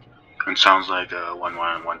 It sounds like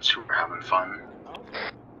 1-1 and 1-2 are having fun.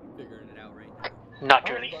 Figuring it out right now. Not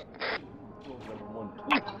really.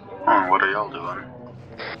 Oh, what are y'all doing?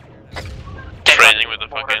 Training with the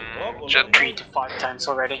fucking jet. 3 to 5 times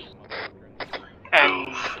already. And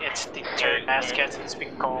it's the third mascot that's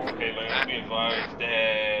been called. Okay, let me be advised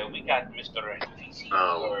that we got Mr. VC.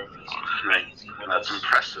 Oh, man, that's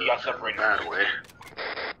impressive. He got separated. That way.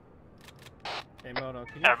 Hey Mono,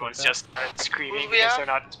 can you Everyone's put that? just screaming because they're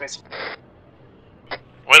not specific.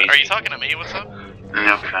 What, are you talking to me? What's up?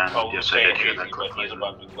 Yep, and Oh, yes, I did hear that but he's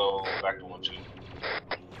about to go back to 1-2.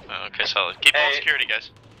 Okay, solid. Keep on security,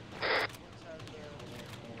 guys.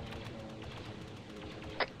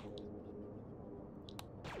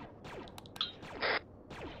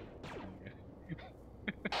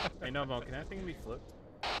 Hey Nomo, can that thing be flipped?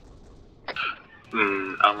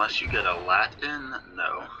 Unless you get a Latin,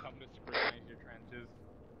 no. Come to scrutinize your trenches.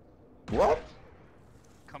 What?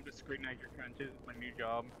 Come to scrutinize your trenches. My new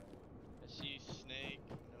job. I see Snake,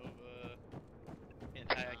 Nova, and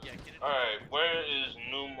yeah, get it. Alright, where is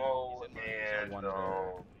Numo and I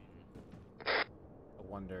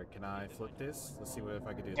wonder, can I flip this? Let's see what if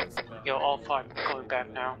I can do this. Yo, all 5 going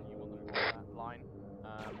back now. Line.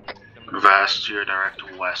 Vast, you're direct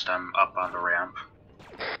west. I'm up on the ramp.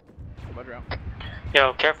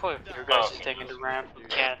 Yo, careful if you guys are taking the ramp. You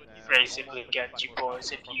can't basically get you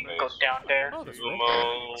boys if you go down there.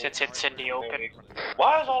 Since it's in the open.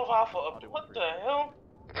 Why is all of Alpha up? What the hell?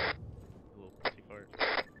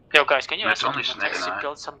 Yo guys, can you It's ask only someone Snake and to I.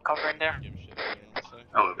 build some cover in there?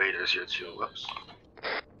 Oh, Evader's here too. Whoops.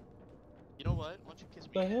 You know what? Why don't you kiss me?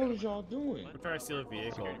 What the hell is y'all doing? We're trying to steal a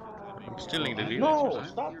vehicle. I'm stealing the No,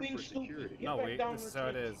 stop being stupid. Get No, back wait, down this is where how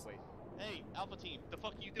it it is. is. Hey, Alpha Team, the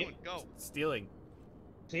fuck are you doing? Go. Stealing.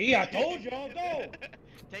 See, I told y'all go.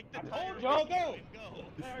 Take the I tire. told y'all go. Go.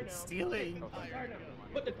 Stealing.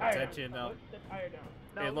 Put the tire down. Attention, no. Put the tire down.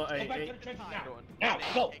 Hey, look, Go hey, back hey, to the trenches now. Now,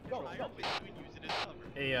 go.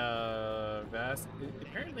 hey, Vass,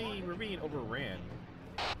 apparently we're being overran.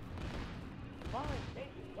 Fine, take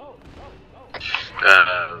it. Go, go,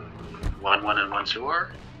 go. 1-1 and 1-2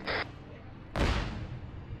 are?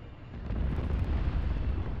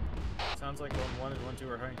 Sounds like 1-1 and 1-2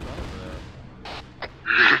 are having fun over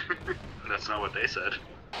there. That's not what they said.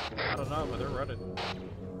 I don't know, but they're running.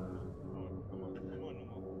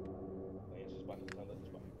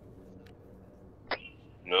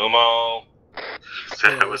 Numo.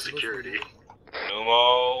 Said that was security.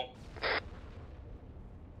 Numo.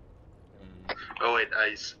 Oh wait,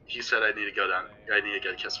 he said I need to go down. I need to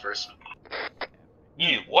get a kiss first.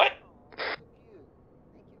 You what?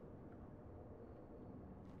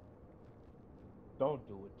 Don't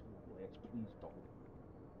do it too, Lance. Please don't.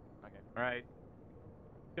 Okay. Alright.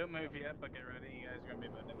 Don't move yet, but get ready. You guys are gonna be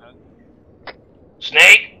moving that.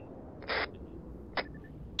 Snake!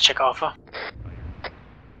 Check alpha.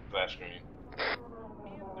 Flash screen.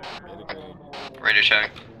 Radio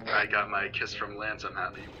check. I got my kiss from Lance, I'm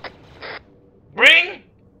happy. Bring!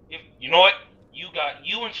 If you know what? You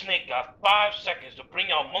and Snake got 5 seconds to bring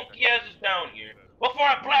y'all monkey asses down here before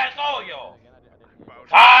I blast all y'all.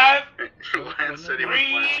 5, Lance said he was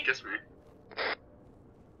planning to kiss me.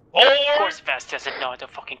 4. Of course, Vest doesn't know how to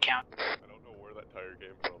fucking count. I don't know where that tire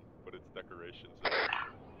came from, but it's decorations.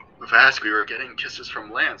 Vask, we were getting kisses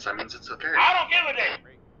from Lance, that means it's okay. I don't give a damn!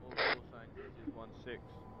 This is 1-6.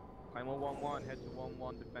 Climber 1-1, head to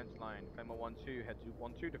 1-1 defense line. Climber 1-2, head to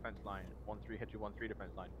 1-2 defense line. 1-3, head to 1-3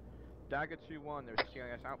 defense line. Dagger 2-1, there's a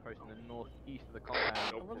CIS outpost in the northeast of the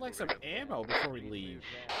compound. I would like some ammo before we leave.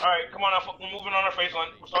 Alright, come on, we're moving on our face line.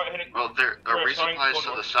 We're starting hitting. Well, there are resupplies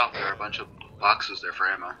to the south. There are a bunch of boxes there for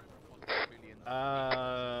ammo.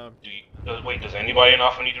 Wait, does anybody in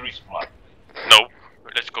Alpha need to resupply? No.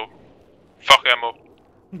 Let's go. Fuck ammo.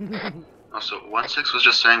 Also, 1-6 was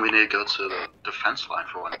just saying we need to go to the defense line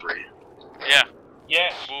for 1-3. Yeah.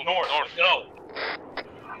 Yes, north. Let's go.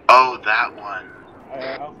 Oh, that one.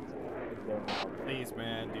 Please,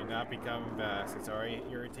 man, do not become Vast. It's already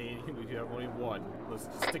irritating. We do have only one. Let's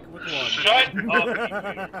just stick with one. Shut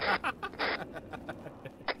up!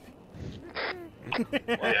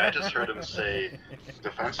 Wait, I just heard him say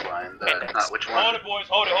defense line. Not which one. Hold it, boys.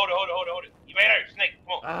 Hold it. You made it. Snake,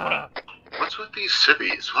 come on. Hold up. What's with these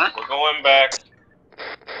civvies? What? We're going back.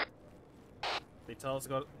 They tell us to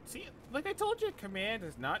go. See, like I told you, command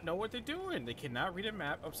does not know what they're doing. They cannot read a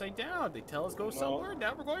map upside down. They tell us go somewhere.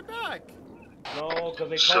 Now we're going back. No, because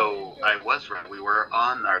they. So I was right. We were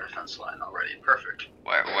on our defense line already. Perfect.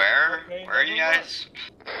 Where? Okay, Where are you guys?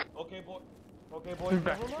 Okay, boy. Okay, boys.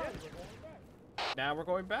 Never mind. Now we're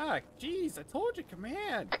going back. Jeez, I told you,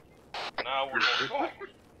 command. Now we're going back.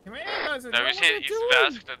 Command doesn't Now know we what see they're it's doing.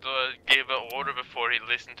 Vask that gave an order before he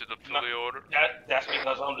listened to the fully order. That's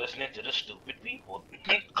because I'm listening to the stupid people.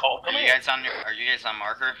 Call Are command. you guys on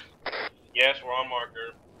marker? Yes, we're on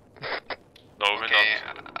marker. No, we're not.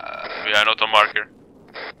 We are not on marker.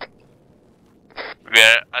 We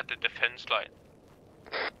are at the defense line.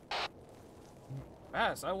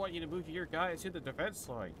 Bass, I want you to move your guys to the defense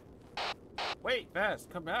line. Wait, Bass,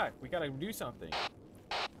 come back. We gotta do something.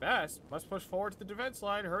 Bass, let's push forward to the defense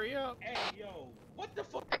line. Hurry up. Hey, yo, what the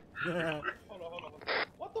fuck? Hold on.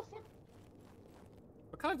 What the fuck?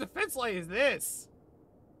 What kind of defense line is this?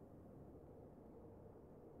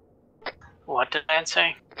 What did I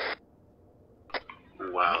say?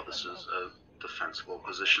 Wow, this is a defensible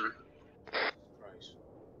position.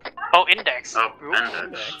 Oh, index. Oh, Ooh.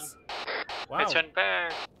 index. Wow. I turned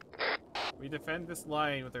back. We defend this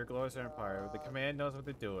line with our Glorious Empire. The command knows what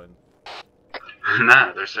they're doing.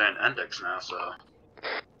 Nah, they're saying index now, so...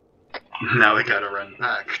 Now we gotta run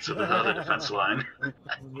back to the other defense line.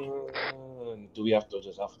 Do we have to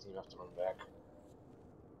just have to run back?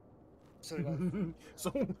 So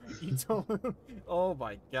you told him, oh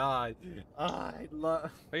my god. I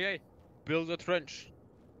love. Hey, build a trench.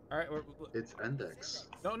 Alright, it's index.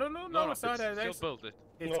 No, it's not index. Still build it.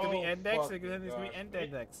 It's gonna be index, and then it's gonna be end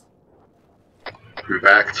index. We're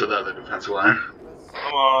back to the other defense line.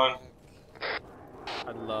 Come on.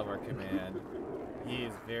 I love our command. He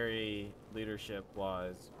is very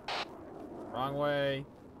leadership-wise. Wrong way.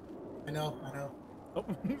 I know. Oh.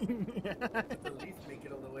 At least make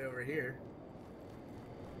it all the way over here.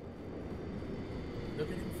 Look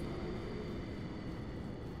at him.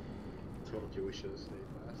 Told you we should have stayed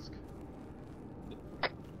Vask.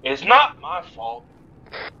 It's not my fault.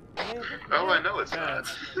 Oh, I know it's not.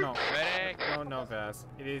 No, Vask.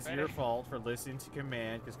 It is your fault for listening to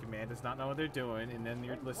command, because command does not know what they're doing, and then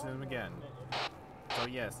you're listening to them again. So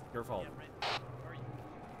yes, your fault.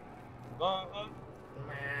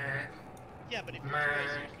 Yeah, but if you're supposed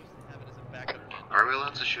to have it as a backup. Are we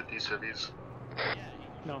allowed to shoot these civvies?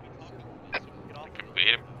 No. Beat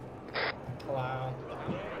him. Wow.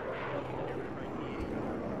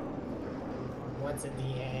 What's a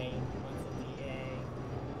DA?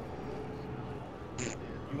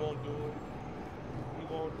 You won't do it. He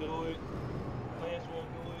won't do it. Lance won't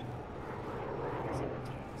do it.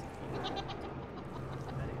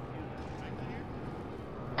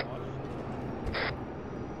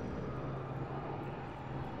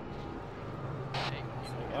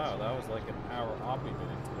 Wow, that was like an hour off we've been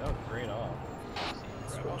into. That was great off.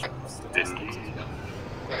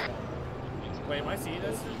 Wait, am I seeing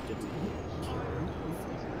this?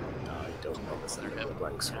 No, I don't know. This is look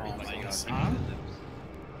like screen.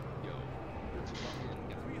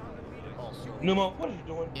 Numa, what are you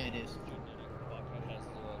doing? Yeah, it is.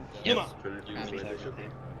 Numa! Trinity is where they should be.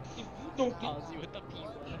 If you don't get... Ozzy with the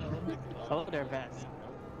P1. Hello there, Vest.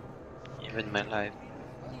 Even my life.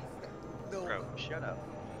 Bro, shut up.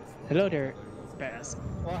 Hello there, Vest.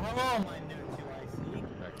 Well, hello, my new 2IC.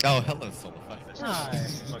 Oh, hello, Solify. Hi.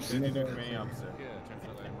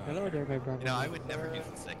 Hello there, my brother. You know, I would never use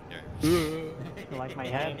the secondary. You like my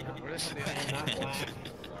head? I am not black.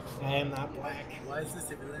 I am not black. Why is this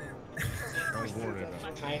civilian?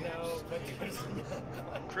 I know, but there's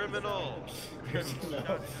Criminal!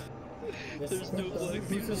 no. There's no black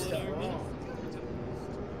people in our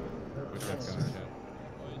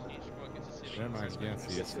Never mind, you can't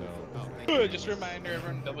see it, so... Just a reminder,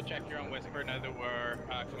 everyone, double check your own whisper now that we're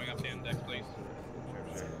coming up the index, please.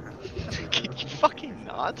 Can you fucking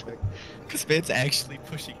not? This man's actually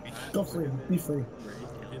pushing me. Go free. Be free.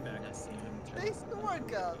 Face the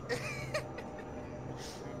workout.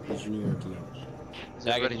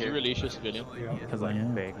 Zach, did you release your civilian? Because I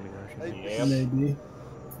vaguely Yep. Maybe.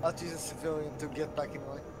 I'll use a civilian to get back in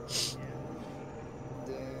line.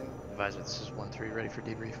 Advisor, this is 1-3, ready for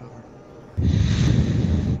debrief, over.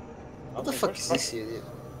 What the fuck is this idiot?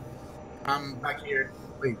 I'm back here.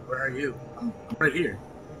 Wait, where are you? I'm right here.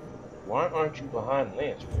 Why aren't you behind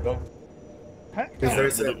Lance, weirdo?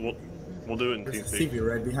 We'll do it in There's a TeamSpeak. CV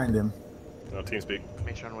right behind him. No, TeamSpeak.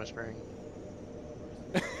 Make sure I'm whispering.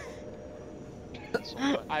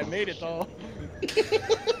 I made it though.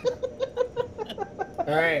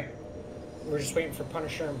 Alright. We're just waiting for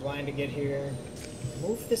Punisher and Blind to get here.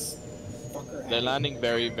 Move this fucker out. They're landing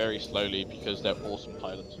very, very slowly because they're awesome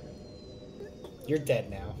pilots. You're dead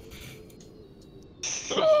now.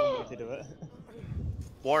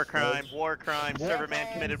 War crime, server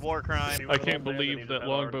man committed war crime. I can't believe that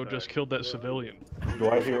Longbow just killed that civilian. Do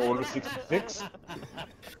I hear Order 66?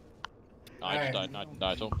 I just died, not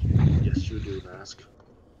die at all. Yes, you do, Mask.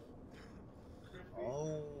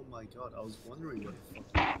 Oh my god, I was wondering what the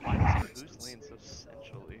fuck. Who's lane so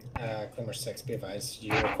essentially? Climber 6, be advised.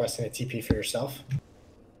 You're requesting a TP for yourself?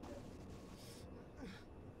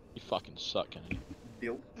 You fucking suck, Kennedy.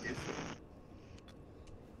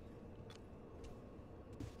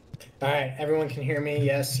 Alright, everyone can hear me?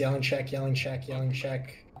 Yes, yelling check, yelling check, yelling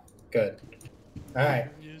check. Good. Alright.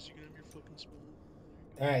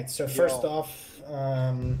 Alright, so first off,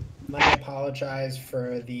 let me apologize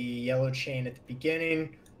for the yellow chain at the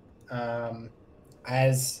beginning.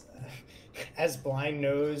 As Blind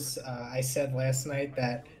knows, I said last night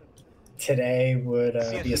that today would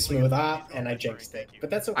be a smooth op, and I jinxed it. But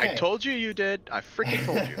that's okay. I told you you did. I freaking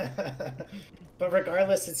told you. But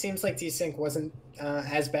regardless, it seems like desync wasn't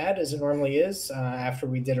as bad as it normally is after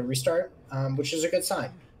we did a restart, which is a good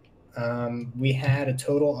sign. We had a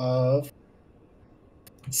total of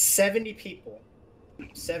 70 people.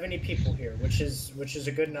 70 people here, which is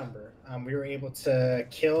a good number. We were able to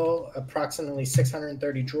kill approximately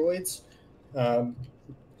 630 droids.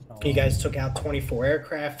 You guys took out 24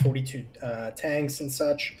 aircraft, 42 tanks and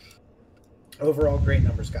such. Overall, great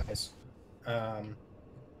numbers, guys.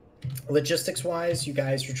 Logistics-wise, you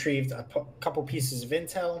guys retrieved a couple pieces of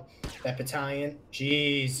intel. That battalion,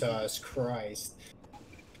 Jesus Christ.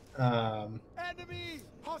 Enemy!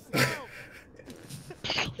 Hostile!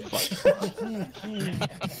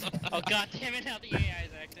 Oh god damn it, how the AI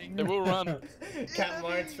is acting. They will run. Captain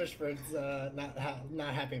Lawrence Fishburne's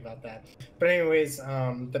not happy about that. But anyways,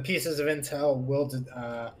 the pieces of intel will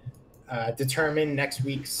determine next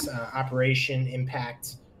week's operation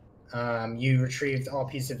impact. You retrieved all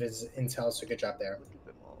pieces of his intel, so good job there.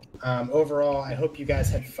 Overall, I hope you guys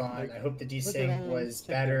had fun. I hope the desync was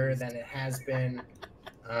better than it has been,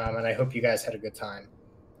 and I hope you guys had a good time.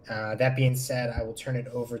 That being said, I will turn it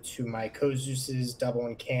over to my co-Zeus's, Double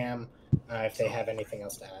and Cam, if they have anything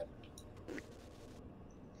else to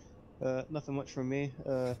add. Nothing much from me.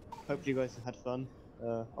 Hope you guys had fun.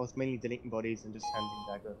 I was mainly deleting bodies and just handing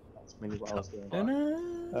dagger. That's mainly what I was doing.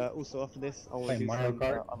 Also, after this, I will do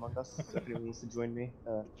some Among Us. So if anyone wants to join me,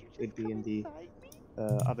 it'd be in the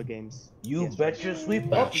other games. You bet your sweet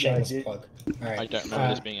puppy I did. Plug. I don't remember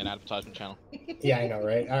this being an advertisement channel. Yeah, I know,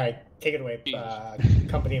 right? All right, take it away.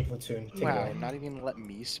 Company and platoon. Take it Wow, away. not even let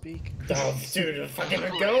me speak? Oh, dude, fucking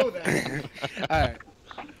go then. Alright.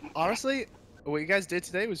 Honestly, what you guys did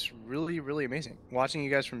today was really, really amazing. Watching you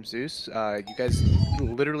guys from Zeus, you guys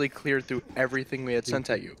literally cleared through everything we had sent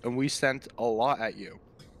at you, and we sent a lot at you.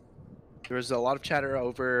 There was a lot of chatter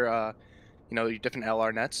over, your different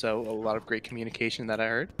LR nets, so a lot of great communication that I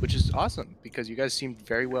heard, which is awesome because you guys seemed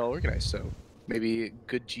very well organized. So maybe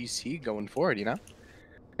good GC going forward, Yeah,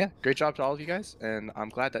 great job to all of you guys, and I'm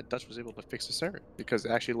glad that Dutch was able to fix the server because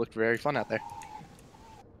it actually looked very fun out there.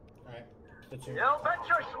 Alright.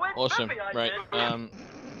 Awesome. Right.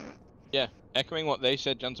 Yeah. Echoing what they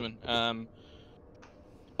said, gentlemen.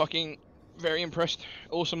 Fucking very impressed.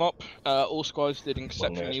 Awesome op. All squads did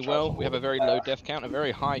exceptionally well. We have a very low death count, a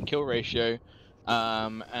very high kill ratio.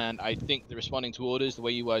 And I think the responding to orders, the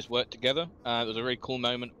way you guys worked together, it was a very cool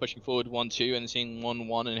moment, pushing forward 1-2 and seeing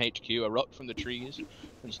 1-1 and HQ erupt from the trees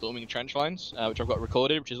and storming trench lines, which I've got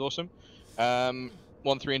recorded, which is awesome. 1-3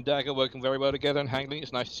 and Dagger working very well together and handling.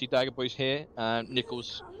 It's nice to see Dagger boys here.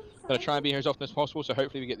 Nichols gonna try and be here as often as possible, so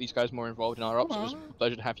hopefully we get these guys more involved in our ops. It was a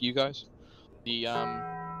pleasure to have you guys. The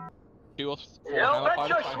 2 or 4 hammer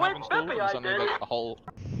pilots I have installed, and suddenly like a whole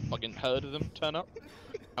fucking herd of them turn up.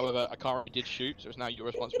 However, I currently did shoot, so it's now your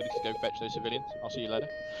responsibility to go fetch those civilians. I'll see you later.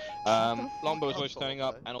 Longbow is always turning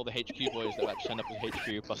up, and all the HQ boys that actually turned up with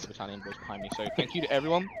HQ, plus the battalion boys behind me. So thank you to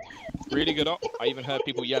everyone. Really good op. I even heard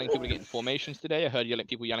people yelling, people to get in formations today. I heard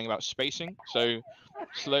people yelling about spacing. So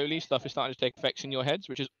slowly, stuff is starting to take effects in your heads,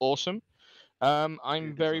 which is awesome.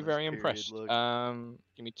 I'm very, very impressed.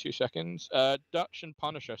 Give me 2 seconds. Dutch and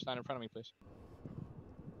Punisher, stand in front of me, please.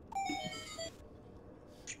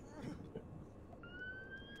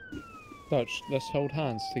 Dutch, let's hold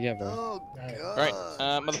hands together. Oh, God. Right,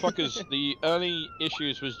 motherfuckers, the early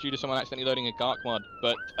issues was due to someone accidentally loading a Gark mod,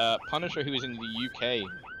 but Punisher, who is in the UK,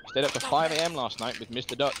 stayed up to 5 AM last night with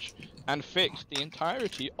Mr. Dutch and fixed the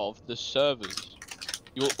entirety of the servers.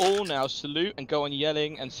 You will all now salute and go on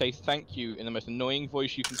yelling and say thank you in the most annoying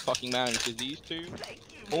voice you can fucking manage, because these two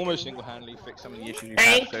almost single-handedly fixed some of the issues we've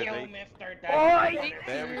had. So Mr.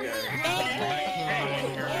 there we go.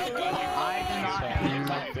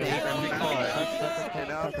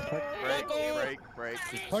 Break.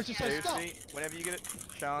 Seriously, whenever you get a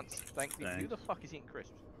chance, thank me. Who the fuck is eating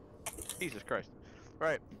crisps? Jesus Christ.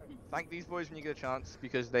 Right, thank these boys when you get a chance,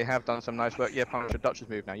 because they have done some nice work. Yeah, Punisher, Dutch has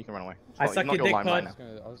moved now, you can run away. I suck your dick, Pud. I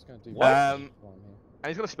was gonna do and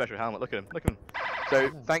he's got a special helmet, look at him, So,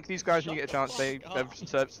 thank these guys when you get a chance. They have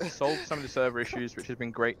solved some of the server issues, which has been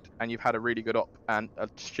great, and you've had a really good op, and a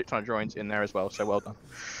shit ton of drones in there as well, so well done.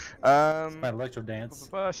 My electro dance.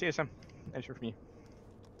 CSM, anything from you?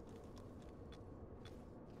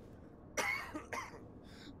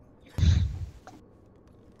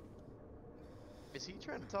 Is he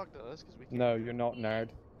trying to talk to us? Cause we can't... No, you're not, nerd.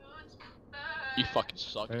 You fucking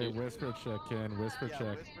suck, dude. Hey, whisper check, Ken. Whisper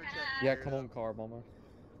check. Yeah, come on, car bomber.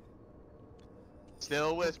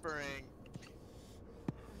 Still whispering.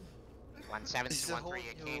 1713,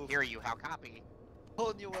 I can't hear you. How copy?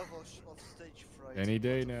 Whole new level of stage fright. Any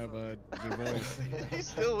day now, bud. Your voice. He's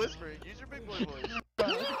still whispering. Use your big boy voice.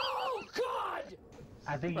 Oh God!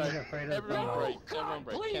 I think he's afraid of Everyone break. Everyone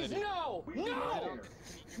break. Please, Kennedy. no!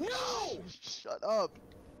 No! Shut up.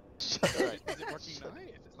 Alright. Is it working now?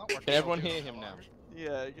 If it's not working, Can everyone hear him now?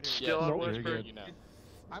 Yeah, you can hear Still on whisper, good. you know.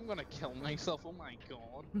 I'm gonna kill myself, oh my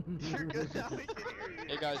god. You're good now, we can hear you.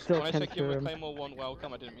 Hey guys, Still when I check in with confirmed. Claymore 1,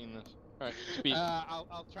 welcome, I didn't mean this. Alright, speak.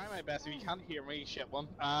 I'll try my best. If you can't hear me, shit one.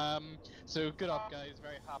 So good up, guys.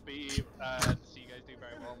 Very happy to see you guys do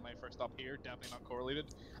very well. My first up here, definitely not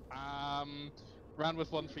correlated. Ran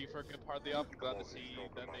with 1-3 for a good part of the up. I'm glad to see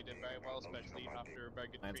that they did very well, especially after very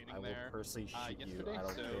good training I will there. personally shoot you. Yesterday. I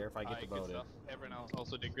don't care if I get good demoted. stuff. Everyone else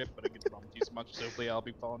also did great, but I get to run with you so much, so hopefully I'll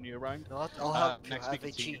be following you around. I'll help next you week have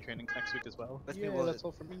and see HE. your training next week as well. Let me Yeah, will that's it.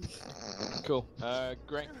 all for me. Cool.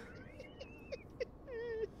 Great.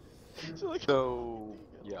 So,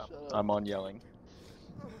 yeah, I'm on yelling.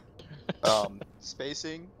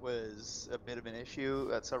 Spacing was a bit of an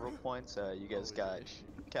issue at several points. You guys got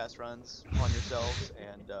cast runs on yourselves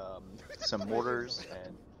and some mortars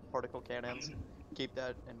and particle cannons. Keep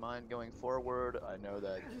that in mind going forward. I know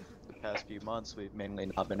that the past few months we've mainly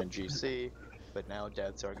not been in GC, but now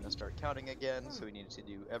deaths are going to start counting again, so we need to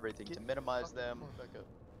do everything to minimize them.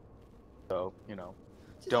 So, you know,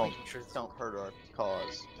 don't hurt our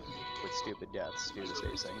cause with stupid deaths due to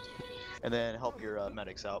spacing. And then help your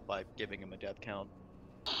medics out by giving them a death count,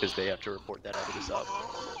 because they have to report that after this up.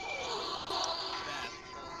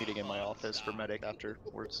 Meeting in my office for medic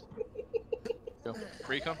afterwards. Yo,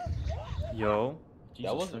 Recon? Yo.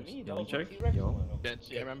 That wasn't me. That was check. T-Rex. Yo.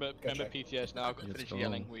 Yeah, remember PTS now. Got finished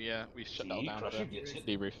yelling. We shut that down for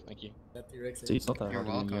debrief. Thank you. See, it's not that You're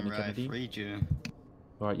hard doing welcome, any right? Kennedy. Freed you.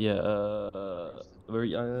 Right, yeah, I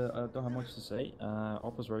don't have much to say.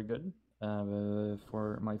 Op was very good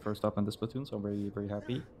for my first op in this platoon, so I'm very, very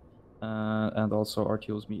happy. And also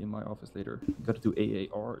RTO's meet in my office later. Gotta do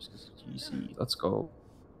AARs, because GC, let's go.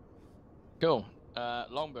 Cool.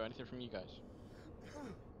 Longbow, anything from you guys?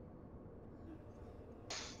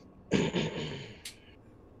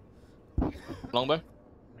 Longbow?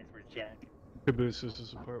 Wait for Jack. Caboose, this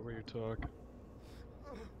is the part where you talk.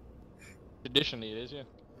 Traditionally, it is, yeah.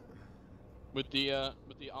 Would the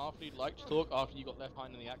athlete like to talk after you got left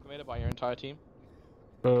behind in the acclimator by your entire team?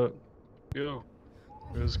 Yo,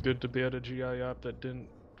 it was good to be at a GI op that didn't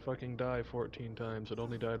fucking die 14 times. It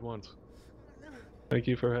only died once. Thank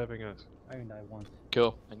you for having us. I only died once.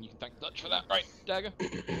 Cool, and you can thank Dutch for that, right, Dagger?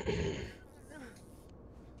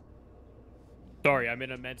 Sorry, I'm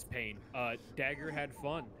in immense pain. Dagger had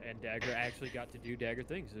fun, and Dagger actually got to do Dagger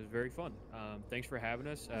things. It was very fun. Thanks for having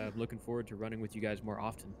us. Looking forward to running with you guys more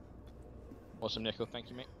often. Awesome, Nickel. Thank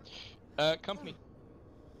you, mate. Company.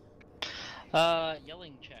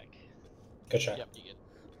 Yelling check. Good check. Yep, you get.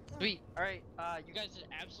 Sweet. All right. You guys did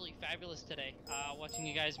absolutely fabulous today. Watching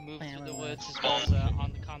you guys move through the woods as well as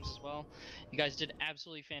on the comms as well. You guys did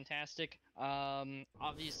absolutely fantastic.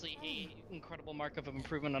 Obviously, a incredible mark of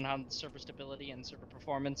improvement on how the server stability and server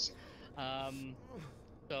performance.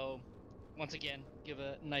 So, once again, give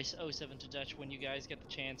a nice 07 to Dutch when you guys get the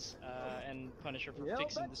chance, and Punisher for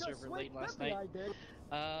fixing the server late last night.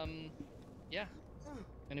 Yeah.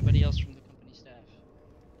 Anybody else from the company staff?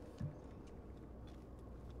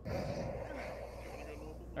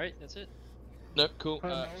 Alright, that's it. Nope, cool.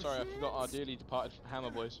 Sorry, I forgot our dearly departed Hammer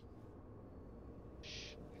Boys.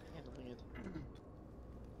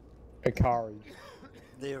 Akari.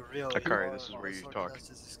 They're real. Akari, this is where you talk.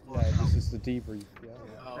 Yeah, this is the debrief. Yeah.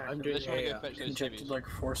 Oh, I'm doing injected like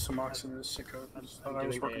 4 Sumox in this sicko. I just thought I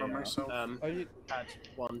was working on myself. Had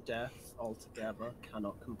 1 death altogether,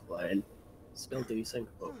 cannot complain. Still decent,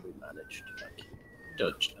 but we managed, like,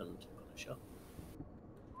 Dutch and Punisher.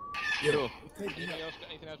 Cool. Anything else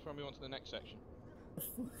before we move on to the next section?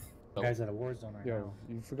 You guys at a war zone right now. Yo,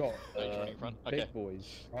 you forgot. Okay. Big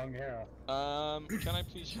boys. Wrong arrow. Can I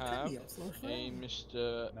please have a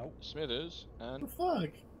Mr. Smithers and fuck?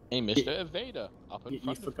 a Mr. Evader up in You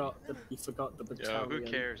front? forgot the battalion. Yo, who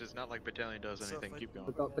cares? It's not like battalion does anything. Keep going.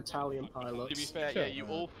 Forgot battalion pilots. To be fair, yeah, you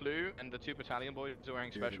all flew, and the 2 battalion boys are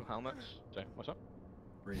wearing special helmets. So, what's up?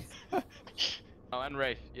 Wraith. Oh, and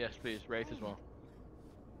Wraith. Yes, please. Wraith as well.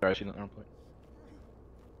 Sorry, I seen that wrong point.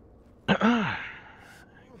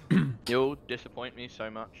 You'll disappoint me so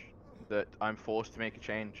much that I'm forced to make a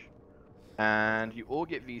change. And you all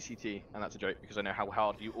get VCT, and that's a joke because I know how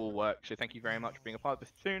hard you all work. So thank you very much for being a part of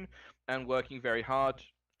this platoon and working very hard.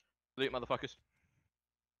 Salute, motherfuckers.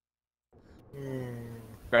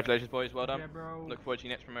 Congratulations, boys. Well done. Yeah, bro. Look forward to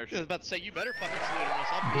your next promotion. I was about to say, you better fucking salute us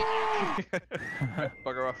up.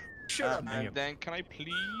 Bugger off. Shut up. And then can I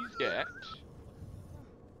please get...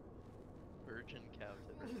 Virgin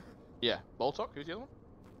Captain. Yeah, Boltok, who's the other one?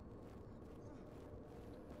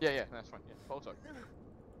 Yeah, that's fine. Yeah, Boltok.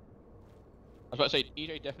 I was about to say,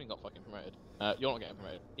 EJ definitely got fucking promoted. You're not getting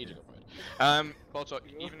promoted. EJ got promoted. Boltok,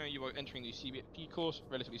 even though you are entering the CBP course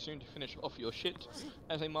relatively soon to finish off your shit,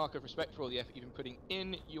 as a mark of respect for all the effort you've been putting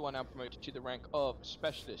in, you are now promoted to the rank of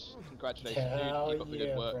Specialist. Congratulations, dude. Keep up the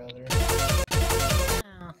good work.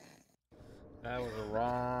 That was a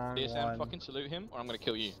wrong DSM, one. fucking salute him, or I'm gonna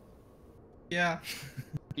kill you. Yeah.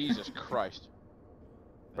 Jesus Christ.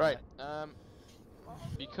 Right,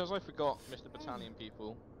 because I forgot Mr. Battalion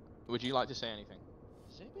people, would you like to say anything?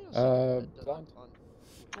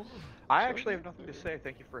 I actually have nothing to say.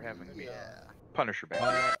 Thank you for having me. Punisher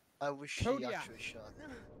back. I wish he actually shot.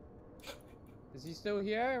 Is he still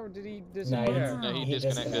here, or did he No, disappear? No, he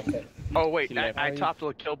disconnected. Oh wait, I topped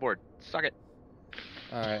the kill board. Suck it.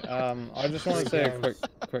 Alright, I just want to say a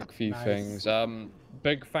quick few things.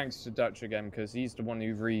 Big thanks to Dutch again, because he's the one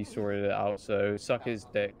who re-sorted it out, so suck his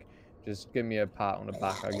dick. Just give me a pat on the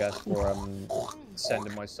back, I guess, for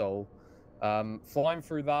sending my soul. Flying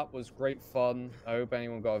through that was great fun. I hope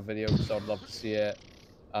anyone got a video, because I'd love to see it.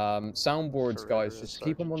 Soundboards, guys, just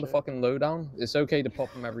keep them on the fucking lowdown. It's okay to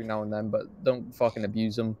pop them every now and then, but don't fucking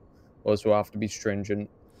abuse them. Also, we'll have to be stringent.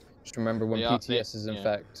 Just remember when PTS is in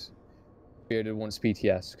effect, Bearded wants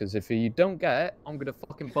PTS, because if you don't get it, I'm gonna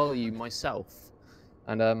fucking bully you myself.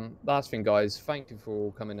 And last thing, guys, thank you for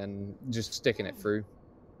all coming and just sticking it through.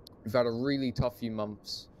 We've had a really tough few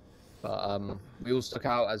months, but we all stuck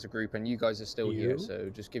out as a group, and you guys are still here, so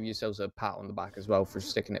just give yourselves a pat on the back as well for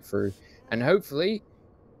sticking it through. And hopefully,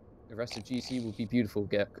 the rest of GC will be beautiful,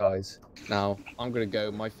 guys. Now, I'm gonna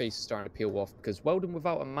go. My face is starting to peel off, because welding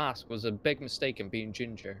without a mask was a big mistake in being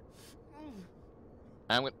ginger.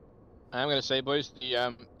 I'm gonna say, boys,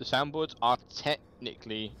 the soundboards are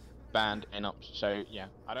technically banned in ups, so yeah,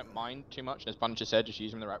 I don't mind too much. As Punisher said, just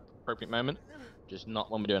use them in the appropriate moment, just not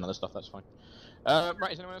when we're doing other stuff. That's fine.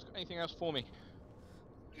 Right, is anyone else got anything else for me?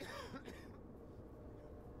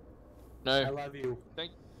 No. I love you.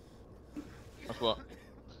 Thank. That's what?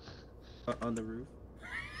 On the roof.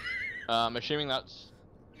 I'm assuming that's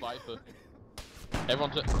Viper.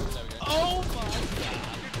 Everyone's there we go. Oh my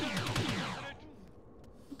god!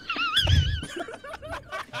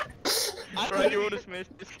 Alright, you're all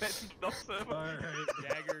dismissed. Disconnected off server. Alright,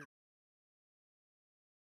 Dagger.